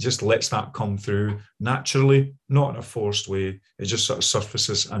he just lets that come through naturally, not in a forced way. It just sort of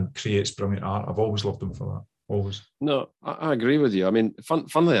surfaces and creates brilliant art. I've always loved him for that. Always. No, I agree with you. I mean,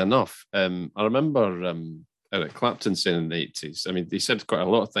 funnily enough, I remember Eric Clapton saying in the 80s, I mean, he said quite a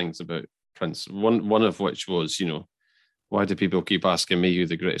lot of things about Prince. One of which was, why do people keep asking me who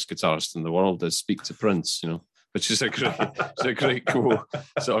the greatest guitarist in the world is? Speak to Prince, which is a great quote.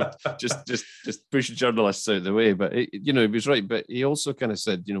 Sort of just push journalists out of the way. But he was right. But he also kind of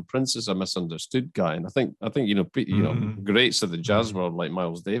said, Prince is a misunderstood guy, and I think greats of the jazz world like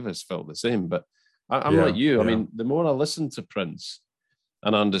Miles Davis felt the same. But I'm like you. I mean, the more I listen to Prince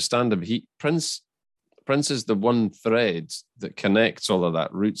and I understand him, Prince is the one thread that connects all of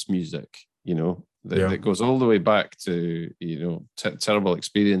that roots music, that goes all the way back to, terrible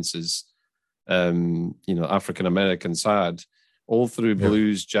experiences, African Americans had, all through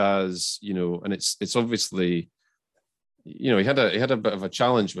blues, jazz, and it's obviously, he had a bit of a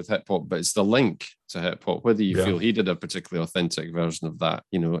challenge with hip hop, but it's the link to hip hop, whether you feel he did a particularly authentic version of that,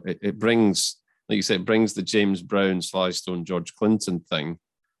 it brings, like you said, it brings the James Brown, Sly Stone, George Clinton thing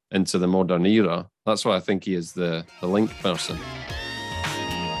into the modern era. That's why I think he is the link person.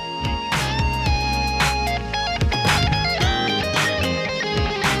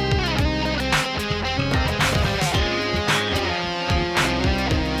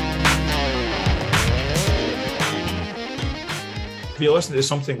 If you listen to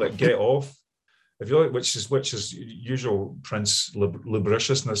something like Get Off, if you like, which is usual Prince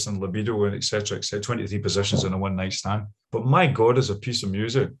lubriciousness and libido and etc., 23 positions in a one night stand. But my God, is a piece of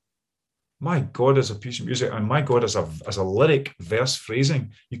music. My God, is a piece of music, and my God, as a lyric verse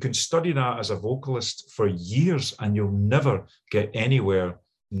phrasing. You can study that as a vocalist for years, and you'll never get anywhere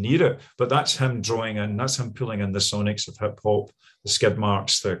near it. But that's him drawing in. That's him pulling in the sonics of hip hop, the skid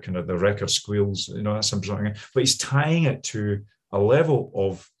marks, the kind of the record squeals. That's him drawing in. But he's tying it to a level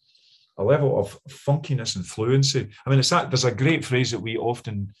of funkiness and fluency. I mean, there's a great phrase that we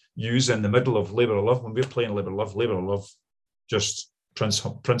often use in the middle of Labour of Love when we're playing Labour of Love, just Prince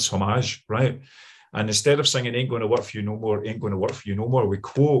homage, right? And instead of singing "Ain't Gonna Work For You No More," "Ain't Gonna Work For You No More," we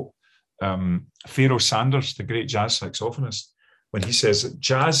quote Pharoah Sanders, the great jazz saxophonist, when he says that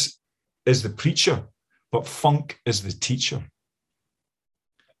jazz is the preacher, but funk is the teacher.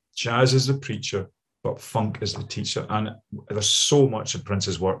 Jazz is the preacher, but funk is the teacher. And there's so much of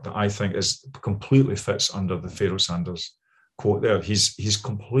Prince's work that I think completely fits under the Pharoah Sanders quote there. He's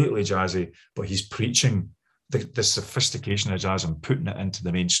completely jazzy, but he's preaching the sophistication of jazz and putting it into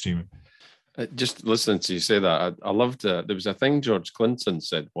the mainstream. Just listening to you say that, I loved there was a thing George Clinton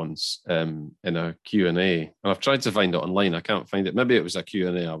said once in a Q&A, and I've tried to find it online. I can't find it. Maybe it was a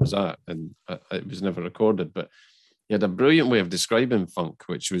Q&A I was at and it was never recorded, but he had a brilliant way of describing funk,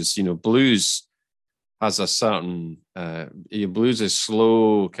 which was, blues has a certain, blues is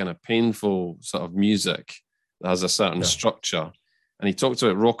slow, kind of painful sort of music that has a certain structure. And he talked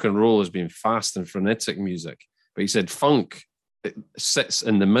about rock and roll as being fast and frenetic music. But he said funk, it sits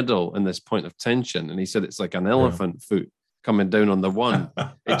in the middle in this point of tension. And he said it's like an elephant foot coming down on the one.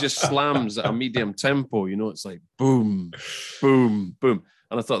 It just slams at a medium tempo. It's like boom, boom, boom.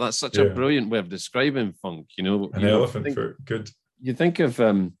 And I thought that's such a brilliant way of describing funk. An elephant foot, good. You think of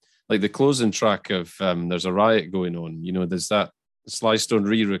like the closing track of There's a Riot Going On. There's that Sly Stone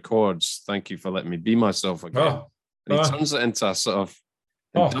re-records "Thank You for Letting Me Be Myself Again." And he turns it into a sort of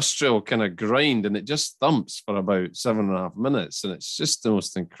industrial kind of grind, and it just thumps for about 7.5 minutes. And it's just the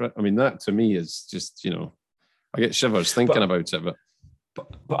most incredible. I mean, that to me is just, I get shivers thinking about it.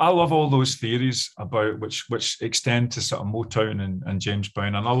 But I love all those theories about which extend to sort of Motown and James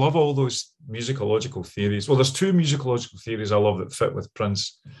Brown. And I love all those musicological theories. Well, there's two musicological theories I love that fit with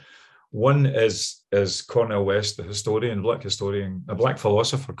Prince. One is Cornel West, the historian, a black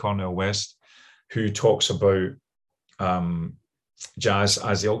philosopher, Cornel West, who talks about jazz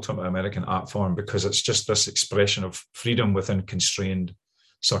as the ultimate American art form because it's just this expression of freedom within constrained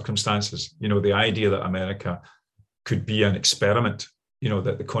circumstances. You know, the idea that America could be an experiment, you know,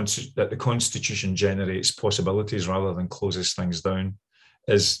 that the Constitution generates possibilities rather than closes things down,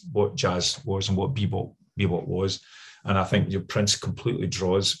 is what jazz was and what bebop was. And I think Prince completely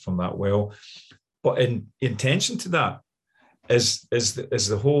draws from that well. But in tension to that is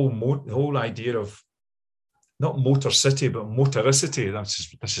the whole idea of not Motor City, but motoricity.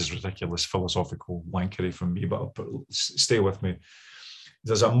 This is ridiculous philosophical wankery from me, but stay with me.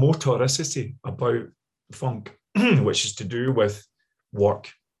 There's a motoricity about funk, which is to do with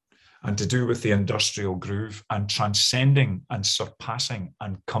work and to do with the industrial groove and transcending and surpassing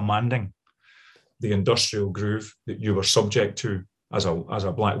and commanding the industrial groove that you were subject to as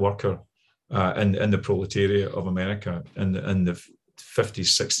a black worker in the proletariat of America in the 50s,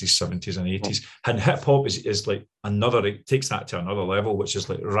 60s, 70s, and 80s. And hip hop is like it takes that to another level, which is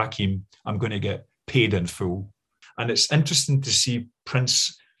like, Rakim, I'm going to get paid in full. And it's interesting to see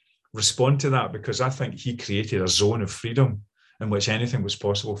Prince respond to that, because I think he created a zone of freedom in which anything was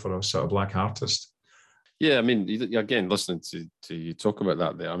possible for a sort of black artist. Yeah, I mean, again, listening to you talk about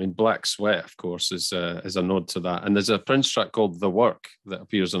that there, I mean, Black Sweat, of course, is a nod to that. And there's a Prince track called The Work that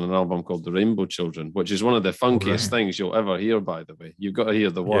appears on an album called The Rainbow Children, which is one of the funkiest things you'll ever hear, by the way. You've got to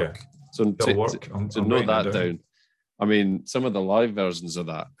hear The Work. Yeah. So to note that down. I mean, some of the live versions of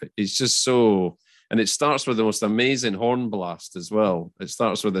that, it's just so... And it starts with the most amazing horn blast as well. It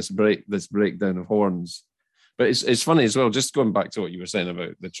starts with this breakdown of horns. But it's funny as well, just going back to what you were saying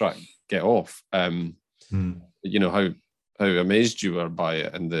about the track Get Off, you know, how amazed you were by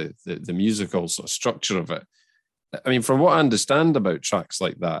it and the musical sort of structure of it. I mean, from what I understand about tracks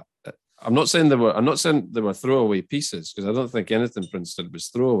like that, I'm not saying they were throwaway pieces, because I don't think anything Prince did was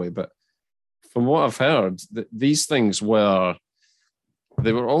throwaway, but from what I've heard, these things were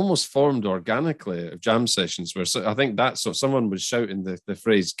almost formed organically of jam sessions where I think that's what someone was shouting the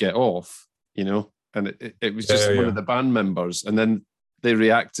phrase "get off," you know, and it was just one of the band members, and then they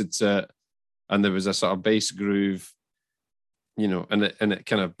reacted to it, and there was a sort of bass groove, you know, and it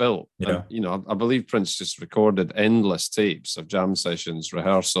kind of built. Yeah. And, you know, I believe Prince just recorded endless tapes of jam sessions,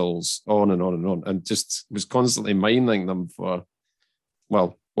 rehearsals, on and on and on, and just was constantly mining them for,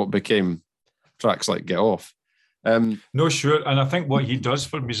 well, what became tracks like "Get Off." No, sure. And I think what he does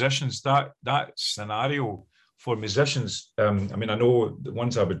for musicians, that scenario for musicians, I mean, I know the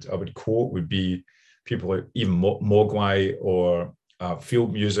ones I would quote would be people like even Mogwai or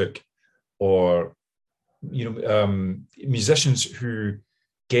Field Music, or, you know, musicians who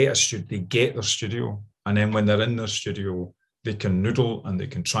get their studio, and then when they're in their studio, they can noodle and they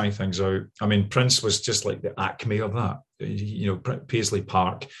can try things out. I mean, Prince was just like the acme of that. You know, Paisley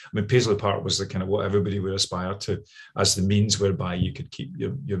Park. I mean, Paisley Park was the kind of what everybody would aspire to as the means whereby you could keep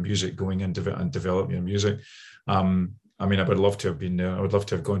your music going and develop your music. I mean, I would love to have been there. I would love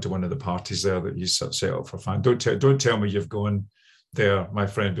to have gone to one of the parties there that you set up for fans. Don't tell me you've gone there, my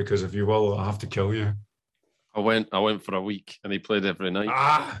friend, because if you will, I'll have to kill you. I went for a week, and he played every night.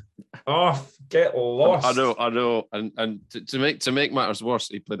 Get lost! I know, and to make matters worse,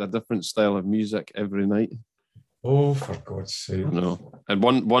 he played a different style of music every night. Oh, for God's sake! No, and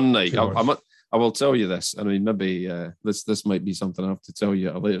one night, I will tell you this. I mean, maybe this might be something I have to tell you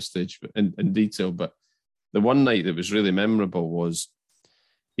at a later stage in detail. But the one night that was really memorable was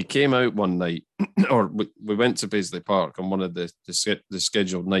he came out one night, or we went to Paisley Park on one of the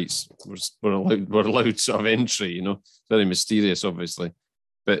scheduled nights. We're allowed sort of entry, you know, very mysterious, obviously.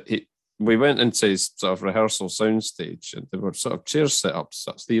 But we went into his sort of rehearsal soundstage, and there were sort of chairs set up,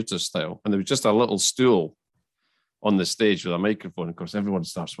 sort of theatre style, and there was just a little stool on the stage with a microphone. Of course, everyone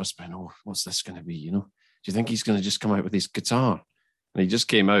starts whispering, "Oh, what's this going to be? You know, do you think he's going to just come out with his guitar?" And he just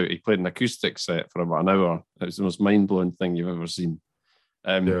came out. He played an acoustic set for about an hour. It was the most mind-blowing thing you've ever seen.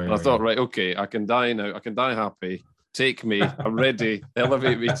 And I thought, right, okay, I can die now. I can die happy. Take me. I'm ready.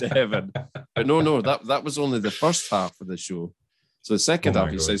 Elevate me to heaven. But no, that was only the first half of the show. So the second half,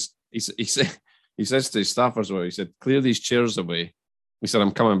 he says to his staffers, well, he said, "Clear these chairs away." He said,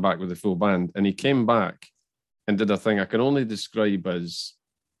 "I'm coming back with the full band." And he came back and did a thing I can only describe as,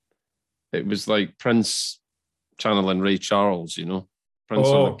 it was like Prince channeling Ray Charles, you know. Prince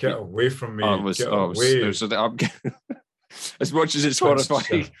get away from me. As much as it's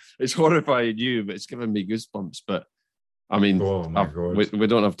horrifying you, but it's giving me goosebumps. But I mean, we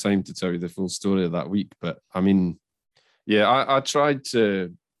don't have time to tell you the full story of that week. But I mean, yeah, I tried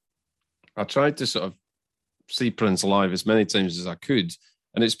to sort of see Prince live as many times as I could,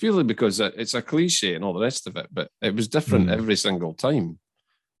 and it's purely because it's a cliche and all the rest of it. But it was different every single time.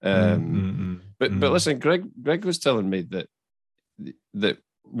 But listen, Greg was telling me that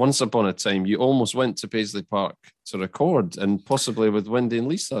once upon a time, you almost went to Paisley Park to record, and possibly with Wendy and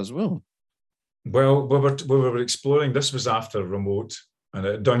Lisa as well. Well, we were exploring. This was after Remote, and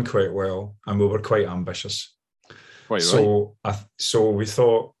it had done quite well, and we were quite ambitious. Quite so, right. So we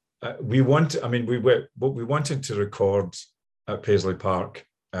thought we wanted to record at Paisley Park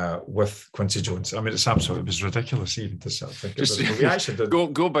with Quincy Jones. I mean, it was ridiculous even to sort of think about it. We actually did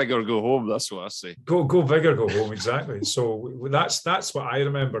go big or go home. That's what I say. Go big or go home. Exactly. So that's what I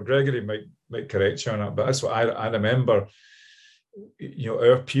remember. Gregory might correct you on that, but that's what I remember. You know,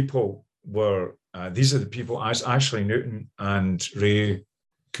 our people were these are the people as Ashley Newton and Ray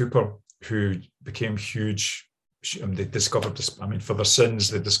Cooper, who became huge. They discovered this. I mean, for their sins,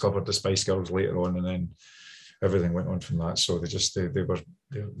 they discovered the Spice Girls later on, and then everything went on from that. So they were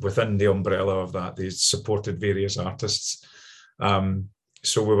within the umbrella of that. They supported various artists. So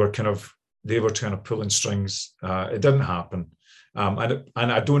they were kind of pulling strings. It didn't happen, and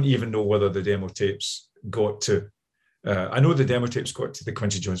I don't even know whether the demo tapes got to. I know the demo tapes got to the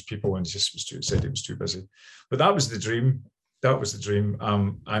Quincy Jones people, and said it was too busy. But that was the dream. That was the dream,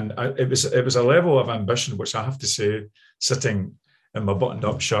 and it was a level of ambition which I have to say, sitting in my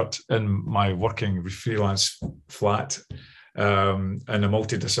buttoned-up shirt in my working freelance flat, and doing a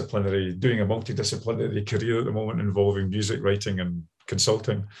multidisciplinary career at the moment involving music writing and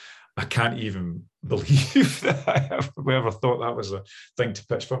consulting. I can't even believe that we ever thought that was a thing to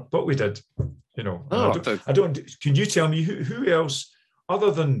pitch for, but we did. You know, I don't. Can you tell me who else, other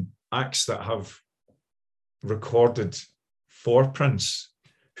than acts that have recorded for Prince?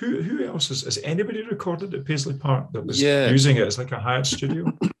 Who else has anybody recorded at Paisley Park that was using it as like a hired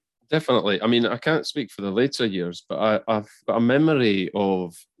studio? Definitely. I mean, I can't speak for the later years, but I've got a memory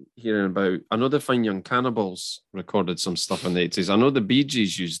of hearing about. I know the Fine Young Cannibals recorded some stuff in the 80s. I know the Bee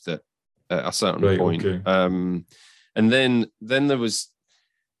Gees used it at a certain point. Okay. And then there was.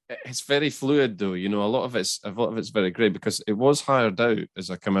 It's very fluid, though. You know, a lot of it's very great because it was hired out as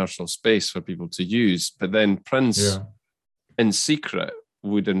a commercial space for people to use. But then Prince, in secret,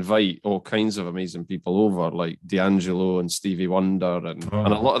 would invite all kinds of amazing people over, like D'Angelo and Stevie Wonder, and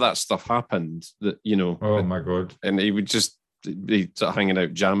a lot of that stuff happened. That Oh my God! And he would just be sort of hanging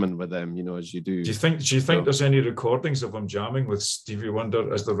out, jamming with them, as you do. Do you think there's any recordings of him jamming with Stevie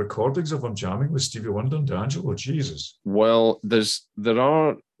Wonder? Is there recordings of him jamming with Stevie Wonder and D'Angelo? Jesus. Well, there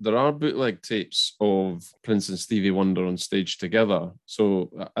are bootleg tapes of Prince and Stevie Wonder on stage together. So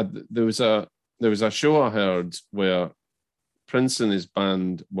there was a show I heard where Prince and his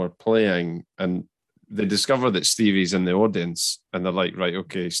band were playing, and they discover that Stevie's in the audience, and they're like, right,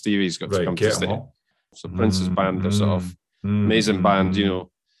 okay, Stevie's got to come to stage. So Prince's band are sort of amazing band,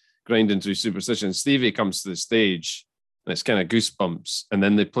 grinding through Superstition. Stevie comes to the stage, and it's kind of Goosebumps, and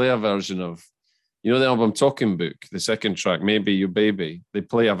then they play a version of, the album Talking Book, the second track, Maybe Your Baby. They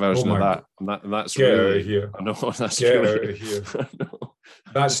play a version of that, and that's get really. Out of here. I know that's get really, out of here.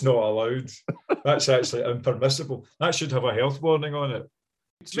 That's not allowed. That's actually impermissible. That should have a health warning on it.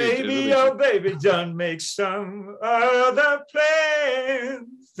 Maybe your baby done make some other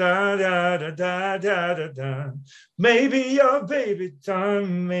plans. Da, da, da, da, da, da, da. Maybe your baby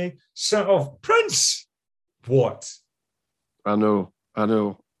done make some of Prince. What? I know. I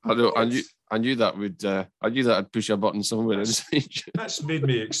knew that would. I knew that I'd push a button somewhere. That's made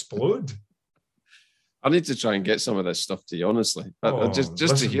me explode. I need to try and get some of this stuff to you, honestly. Just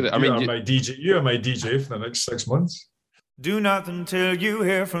listen, to hear it. You are my DJ for the next 6 months. Do nothing till you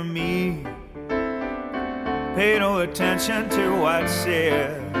hear from me. Pay no attention to what's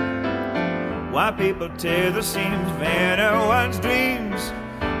said. Why people tear the seams of anyone's dreams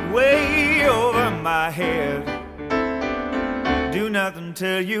way over my head. Do nothing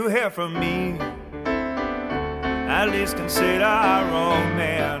till you hear from me. At least consider our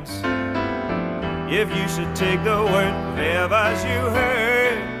romance. If you should take the word of ever you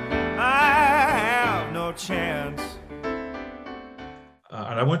heard, I have no chance.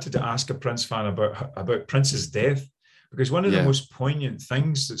 And I wanted to ask a Prince fan about Prince's death, because one of the most poignant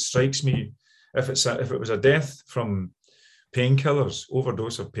things that strikes me, if it was a death from painkillers,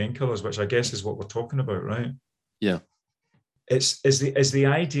 overdose of painkillers, which I guess is what we're talking about, right? Yeah. Is the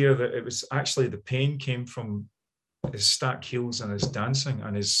idea that it was actually the pain came from his stack heels and his dancing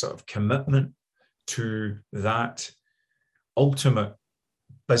and his sort of commitment to that ultimate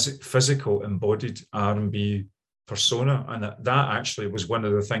physical embodied R&B persona, and that actually was one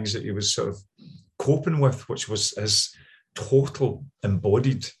of the things that he was sort of coping with, which was his total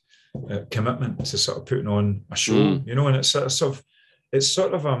embodied commitment to sort of putting on a show, and it's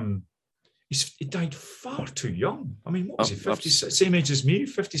sort of he died far too young. I mean, what was he, 50, same age as me,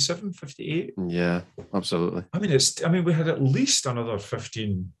 57, 58? Yeah, absolutely. I mean, we had at least another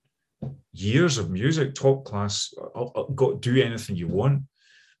 15 years of music, top class, got do anything you want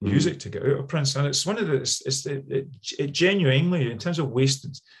music to get out of Prince. And it's one of the, it genuinely, in terms of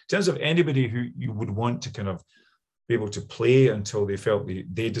wasted, in terms of anybody who you would want to kind of be able to play until they felt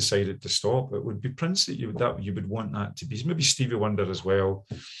they decided to stop, it would be Prince that you would want that to be. Maybe Stevie Wonder as well.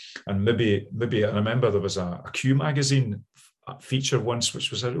 And maybe I remember there was a Q magazine feature once,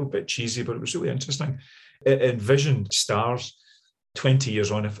 which was a little bit cheesy, but it was really interesting. It envisioned stars 20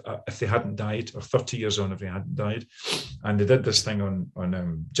 years on if they hadn't died, or 30 years on if they hadn't died. And they did this thing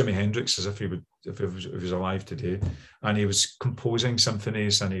on Jimi Hendrix as if he was alive today, and he was composing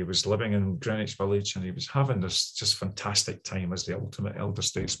symphonies, and he was living in Greenwich Village, and he was having this just fantastic time as the ultimate elder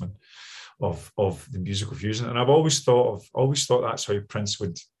statesman of the musical fusion. And I've always thought that's how Prince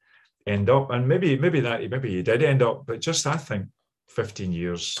would end up. And maybe he did end up, but just I think 15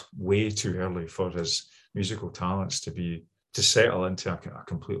 years way too early for his musical talents to settle into a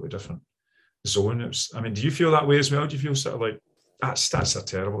completely different zone. Do you feel that way as well? Do you feel sort of like that's a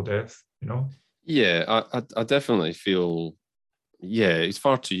terrible death, you know? Yeah, I definitely feel, he's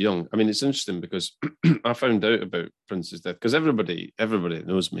far too young. I mean, it's interesting because I found out about Prince's death because everybody that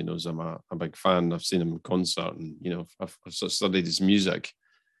knows me knows I'm a big fan. I've seen him in concert, and I've sort of studied his music,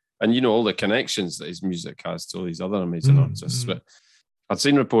 and all the connections that his music has to all these other amazing artists. But I'd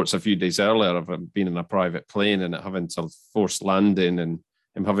seen reports a few days earlier of him being in a private plane and it having to forced landing and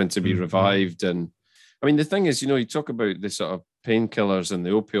him having to be revived. And I mean, the thing is, you talk about the sort of painkillers and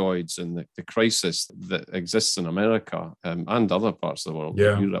the opioids and the crisis that exists in America and other parts of the world,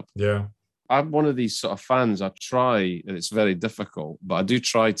 Europe. Yeah. I'm one of these sort of fans. I try, and it's very difficult, but I do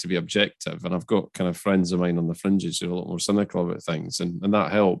try to be objective. And I've got kind of friends of mine on the fringes who are a lot more cynical about things, and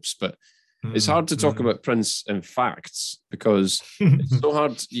that helps. But it's hard to talk about Prince in facts because it's so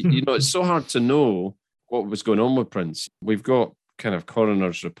hard. It's so hard to know what was going on with Prince. We've got kind of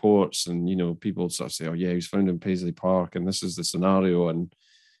coroner's reports, and people sort of say, "Oh yeah, he was found in Paisley Park, and this is the scenario," and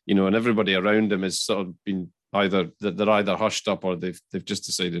and everybody around him has sort of been they're either hushed up or they've just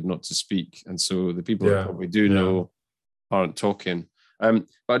decided not to speak, and so the people that probably do know aren't talking. But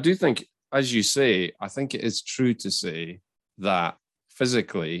I do think, as you say, I think it is true to say that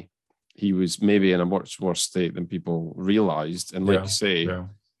physically he was maybe in a much worse state than people realised. And like you say,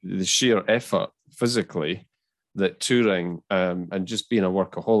 the sheer effort physically that touring and just being a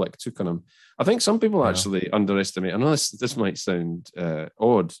workaholic took on him. I think some people actually underestimate, I know this might sound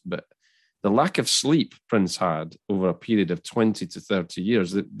odd, but the lack of sleep Prince had over a period of 20 to 30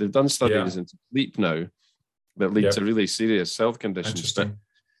 years. They've done studies into sleep now that lead to really serious health conditions. But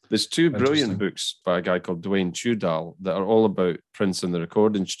there's two brilliant books by a guy called Dwayne Tudal that are all about Prince in the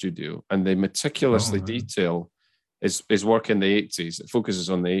recording studio, and they meticulously detail his work in the 80s. It focuses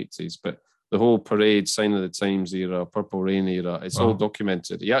on the 80s, but the whole Parade, Sign of the Times era, Purple Rain era, it's all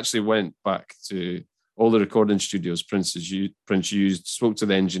documented. He actually went back to all the recording studios Prince used, spoke to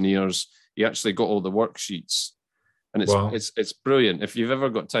the engineers. He actually got all the worksheets, and it's brilliant. If you've ever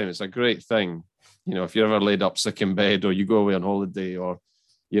got time, it's a great thing. If you're ever laid up sick in bed, or you go away on holiday, or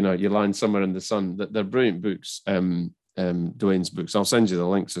you land somewhere in the sun, they're brilliant books. Dwayne's books. I'll send you the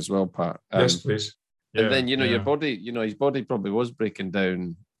links as well, Pat. Yes, please. Yeah, and then your body, his body probably was breaking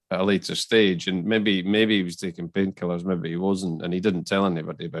down at a later stage, and maybe he was taking painkillers, maybe he wasn't, and he didn't tell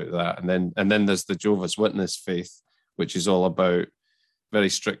anybody about that. And then there's the Jehovah's Witness faith, which is all about very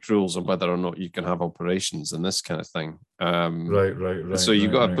strict rules on whether or not you can have operations and this kind of thing. Right. So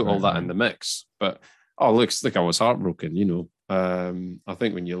you've got to put all that in the mix. But look, I was heartbroken. I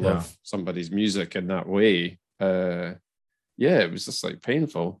think when you love somebody's music in that way, it was just like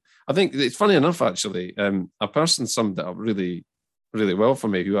painful. I think it's funny enough, actually. A person summed it up really, really well for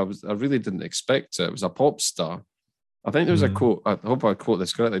me, who I really didn't expect. It was a pop star. I think there was a quote. I hope I quote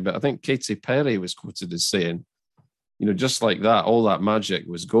this correctly, but I think Katy Perry was quoted as saying, just like that, all that magic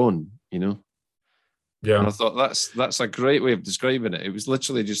was gone, Yeah. And I thought that's a great way of describing it. It was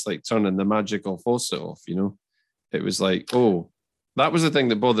literally just like turning the magical faucet off, It was like, that was the thing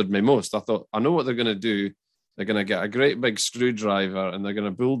that bothered me most. I thought, I know what they're going to do. They're going to get a great big screwdriver and they're going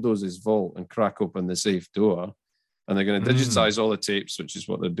to bulldoze his vault and crack open the safe door. And they're going to digitize all the tapes, which is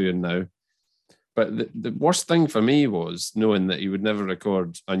what they're doing now. But the worst thing for me was knowing that he would never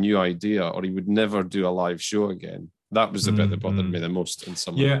record a new idea, or he would never do a live show again. That was the bit that bothered me the most in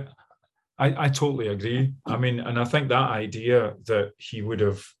some way. Yeah, I totally agree. I mean, and I think that idea that he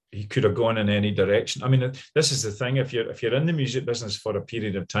could have gone in any direction. I mean, this is the thing. If you're in the music business for a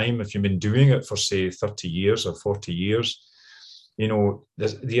period of time, if you've been doing it for, say, 30 years or 40 years,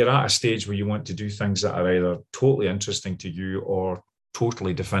 you're at a stage where you want to do things that are either totally interesting to you or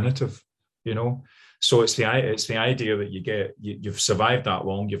totally definitive, So it's the idea that you've survived that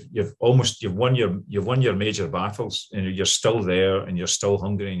long. You've won your major battles, and you're still there, and you're still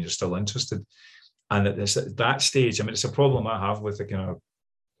hungry, and you're still interested. And at that stage, it's a problem I have with the kind of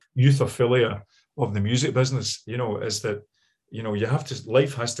youthophilia of the music business. Is that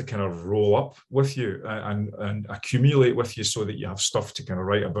life has to kind of roll up with you and accumulate with you, so that you have stuff to kind of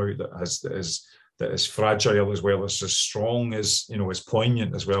write about that is fragile as well as strong, as as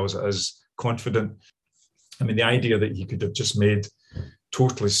poignant as well as it is confident. The idea that he could have just made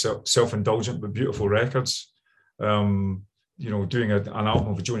totally self-indulgent but beautiful records, doing an album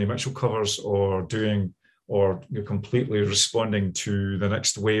of Joni Mitchell covers, or completely responding to the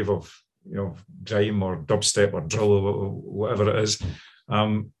next wave of grime or dubstep or drill or whatever it is.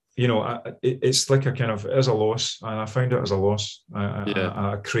 It's like it is a loss, and I found it as a loss,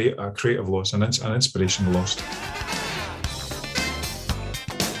 a creative loss, an inspiration lost.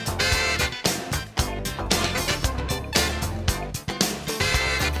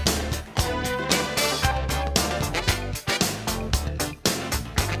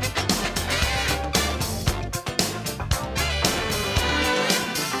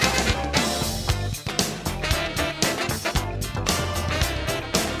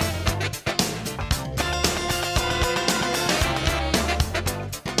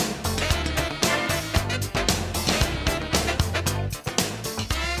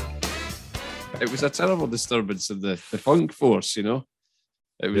 It was a terrible disturbance in the funk force, It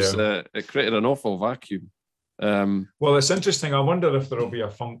was it created an awful vacuum. Well, it's interesting. I wonder if there'll be a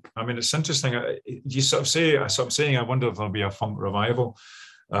funk. It's interesting. You sort of saying, I wonder if there'll be a funk revival.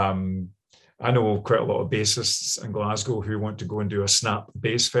 I know quite a lot of bassists in Glasgow who want to go and do a snap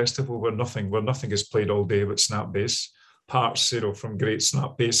bass festival where nothing is played all day but snap bass parts, from great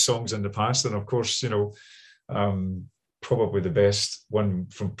snap bass songs in the past. And of course, probably the best one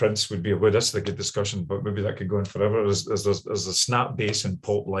from Prince would be, well, that's a good discussion, but maybe that could go on forever, is the snap bass in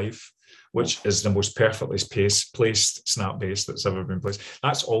Pop Life, which is the most perfectly placed snap bass that's ever been placed.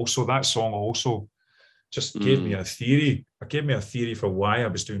 That song also just gave me a theory. It gave me a theory for why I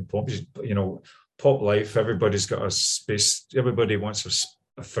was doing pop. Pop Life, everybody's got a space, everybody wants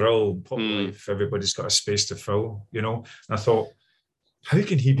a thrill. Pop Life, everybody's got a space to fill, And I thought, how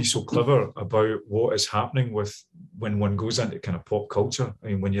can he be so clever about what is happening when one goes into kind of pop culture?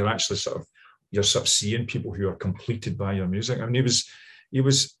 When you're actually you're seeing people who are completed by your music. He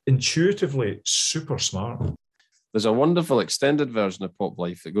was intuitively super smart. There's a wonderful extended version of Pop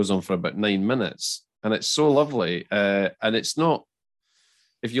Life that goes on for about 9 minutes, and it's so lovely. And it's not,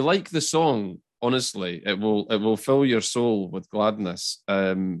 if you like the song, honestly, it will fill your soul with gladness.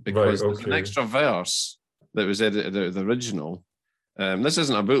 Because there's an extra verse that was edited out of the original. This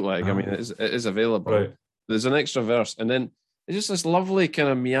isn't a bootleg. It is available. Right. There's an extra verse, and then it's just this lovely kind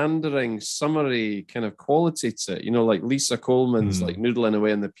of meandering, summery kind of quality to it. Like Lisa Coleman's like noodling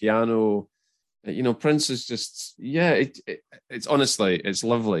away on the piano. Prince is just it's honestly, it's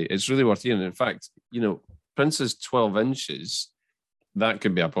lovely. It's really worth hearing. In fact, Prince's 12 Inches, that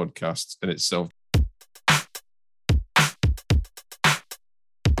could be a podcast in itself.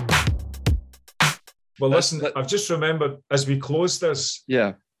 Well, listen, I've just remembered as we close this,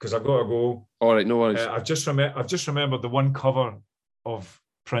 because I've got to go. All right, no worries. I've just remembered the one cover of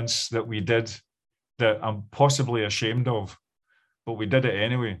Prince that we did that I'm possibly ashamed of, but we did it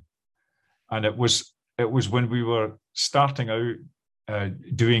anyway. And it was when we were starting out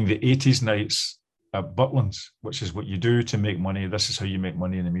doing the 80s nights at Butlins, which is what you do to make money. This is how you make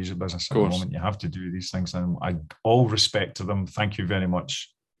money in the music business at the moment. You have to do these things, and all respect to them. Thank you very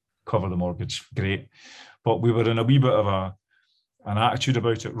much. Cover the Mortgage, great. But we were in a wee bit of an attitude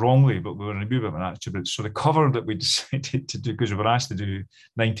about it, wrongly, but we were in a wee bit of an attitude about it. So the cover that we decided to do, because we were asked to do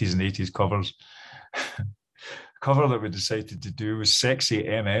 90s and 80s covers, the cover that we decided to do was Sexy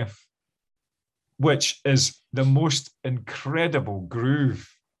MF, which is the most incredible groove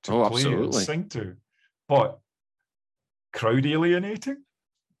to play and sing to, but crowd alienating,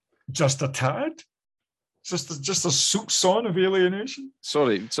 just a tad. Just a soupçon of alienation.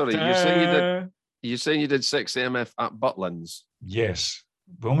 Sorry. You're saying you did Sexy MF at Butlins? Yes,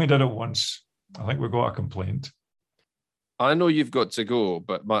 we only did it once. I think we got a complaint. I know you've got to go,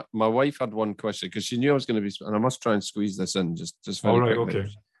 but my wife had one question because she knew I was going to be, and I must try and squeeze this in just very quickly. Okay.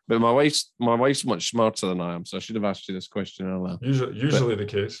 But my wife's much smarter than I am, so I should have asked you this question earlier. Usually the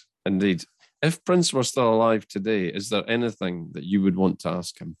case. Indeed. If Prince were still alive today, is there anything that you would want to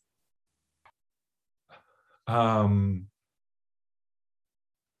ask him? I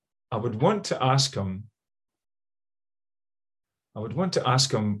would want to ask him I would want to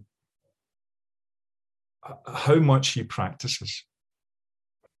ask him how much he practices.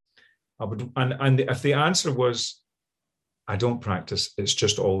 And if the answer was, I don't practice, it's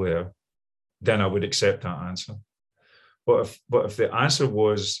just all there, then I would accept that answer. But if the answer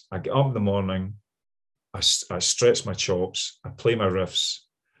was, I get up in the morning, I stretch my chops, I play my riffs,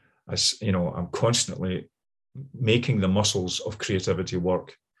 I'm constantly making the muscles of creativity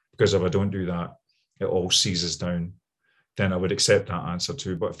work, because if I don't do that, it all seizes down, then I would accept that answer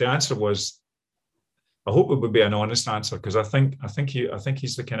too. But if the answer was, I hope it would be an honest answer, because I think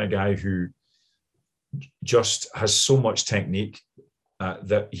he's the kind of guy who just has so much technique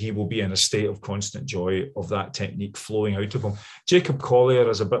that he will be in a state of constant joy of that technique flowing out of him. Jacob Collier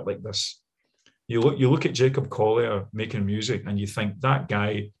is a bit like this. You look at Jacob Collier making music and you think that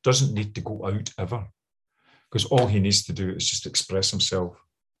guy doesn't need to go out ever, because all he needs to do is just express himself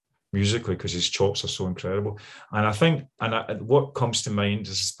musically, because his chops are so incredible. And I think, what comes to mind,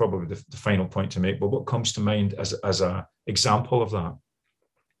 this is probably the final point to make, but what comes to mind as an example of that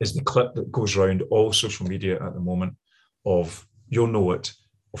is the clip that goes around all social media at the moment of, you'll know it,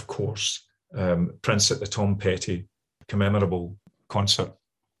 of course, Prince at the Tom Petty commemorable concert.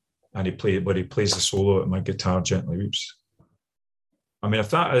 And he plays the solo at My Guitar Gently Weeps. I mean, if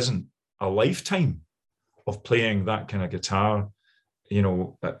that isn't a lifetime of playing that kind of guitar,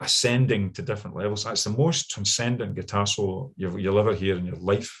 ascending to different levels, that's the most transcendent guitar solo you'll ever hear in your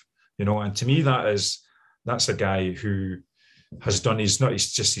life. And to me, that's a guy who has done his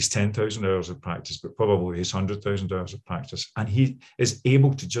 10,000 hours of practice, but probably his 100,000 hours of practice. And he is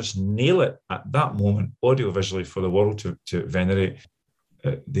able to just nail it at that moment, audiovisually, for the world to venerate.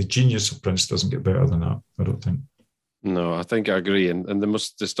 The genius of Prince doesn't get better than that, I don't think. No, I think I agree. And the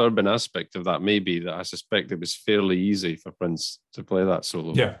most disturbing aspect of that may be that I suspect it was fairly easy for Prince to play that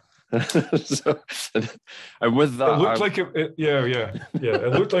solo. Yeah. And with that, it looked like it. Yeah.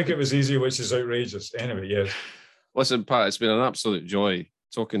 It looked like it was easy, which is outrageous. Anyway, yes. Listen, Pat, it's been an absolute joy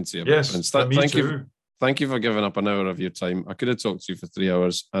talking to you about Prince. Thank you for giving up an hour of your time. I could have talked to you for 3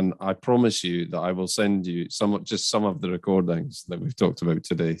 hours, and I promise you that I will send you some of the recordings that we've talked about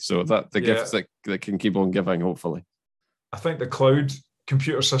today. So that the gifts that can keep on giving, hopefully. I think the cloud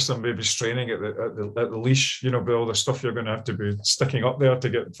computer system may be straining at the leash, with all the stuff you're going to have to be sticking up there to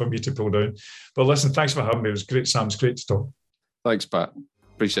get for me to pull down. But listen, thanks for having me. It was great, Sam. It's great to talk. Thanks, Pat.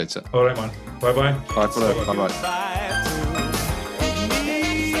 Appreciate it. All right, man. Bye-bye. Bye for now. Bye-bye.